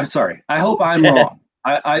 Or I'm sorry. I hope I'm wrong.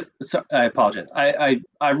 I apologize.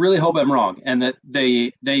 I really hope I'm wrong, and that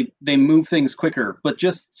they move things quicker. But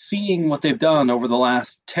just seeing what they've done over the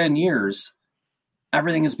last 10 years,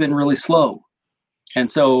 everything has been really slow. And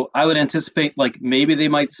so I would anticipate maybe they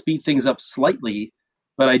might speed things up slightly,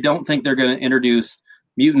 but I don't think they're going to introduce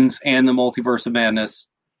mutants and the Multiverse of Madness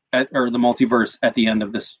or the multiverse at the end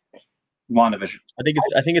of this WandaVision.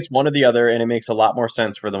 I think it's one or the other, and it makes a lot more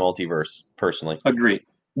sense for the multiverse, personally. Agreed.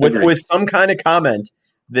 With some kind of comment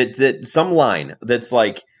that some line that's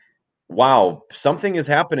like, wow, something is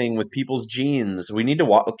happening with people's genes. We need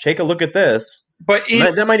to take a look at this. But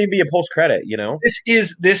that might even be a post credit,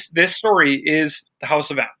 This story is the House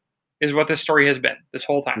of M, is what this story has been this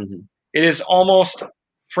whole time. Mm-hmm. It is almost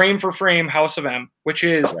frame for frame House of M, which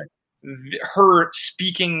is her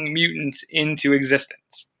speaking mutants into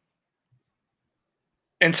existence.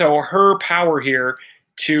 And so her power here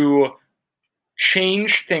to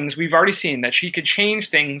change things, we've already seen that she could change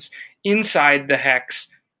things inside the Hex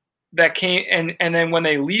that came, and then when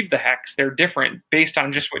they leave the Hex, they're different based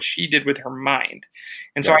on just what she did with her mind.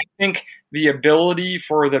 And so I think the ability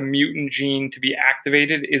for the mutant gene to be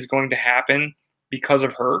activated is going to happen because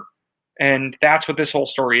of her. And that's what this whole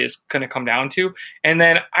story is going to come down to. And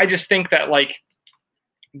then I just think that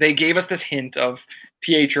they gave us this hint of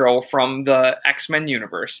Pietro from the X-Men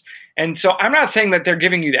universe. And so I'm not saying that they're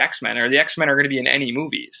giving you the X-Men or the X-Men are going to be in any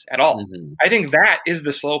movies at all. Mm-hmm. I think that is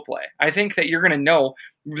the slow play. I think that you're going to know,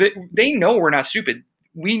 they know we're not stupid.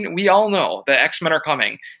 We all know the X-Men are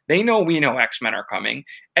coming. They know we know X-Men are coming.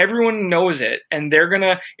 Everyone knows it. And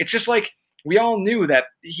it's just like, we all knew that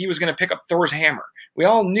he was going to pick up Thor's hammer. We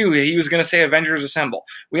all knew he was going to say Avengers Assemble.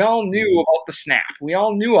 We all knew about the snap. We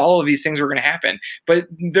all knew all of these things were going to happen. But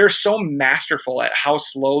they're so masterful at how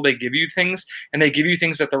slow they give you things, and they give you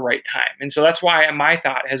things at the right time. And so that's why my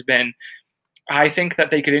thought has been, I think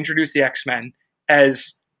that they could introduce the X-Men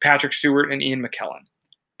as Patrick Stewart and Ian McKellen.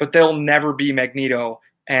 But they'll never be Magneto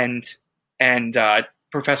and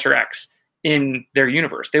Professor X in their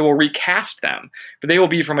universe. They will recast them, but they will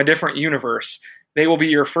be from a different universe. They will be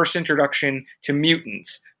your first introduction to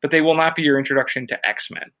mutants, but they will not be your introduction to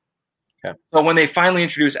X-Men. Okay. So when they finally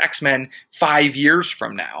introduce X-Men 5 years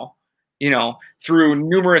from now, through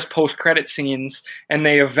numerous post-credit scenes, and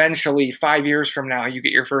they eventually 5 years from now, you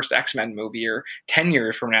get your first X-Men movie, or 10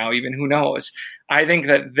 years from now, even, who knows? I think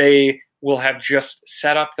that they will have just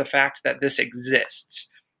set up the fact that this exists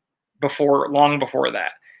long before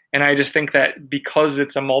that. And I just think that because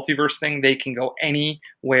it's a multiverse thing, they can go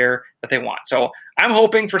anywhere that they want. So I'm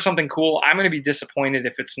hoping for something cool. I'm going to be disappointed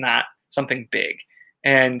if it's not something big.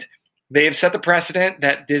 And they have set the precedent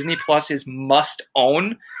that Disney Plus is must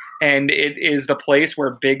own, and it is the place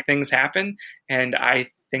where big things happen. And I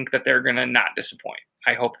think that they're going to not disappoint.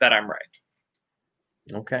 I hope that I'm right.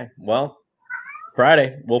 Okay. Well,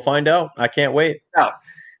 Friday, we'll find out. I can't wait. Oh.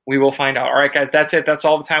 We will find out. All right, guys, that's it. That's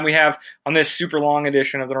all the time we have on this super long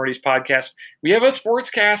edition of the Nordies podcast. We have a sports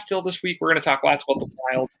cast still this week. We're going to talk lots about the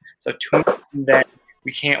Wild. So tune in then.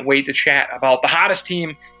 We can't wait to chat about the hottest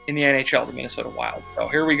team in the NHL, the Minnesota Wild. So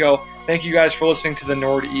here we go. Thank you guys for listening to the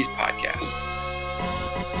Northeast podcast.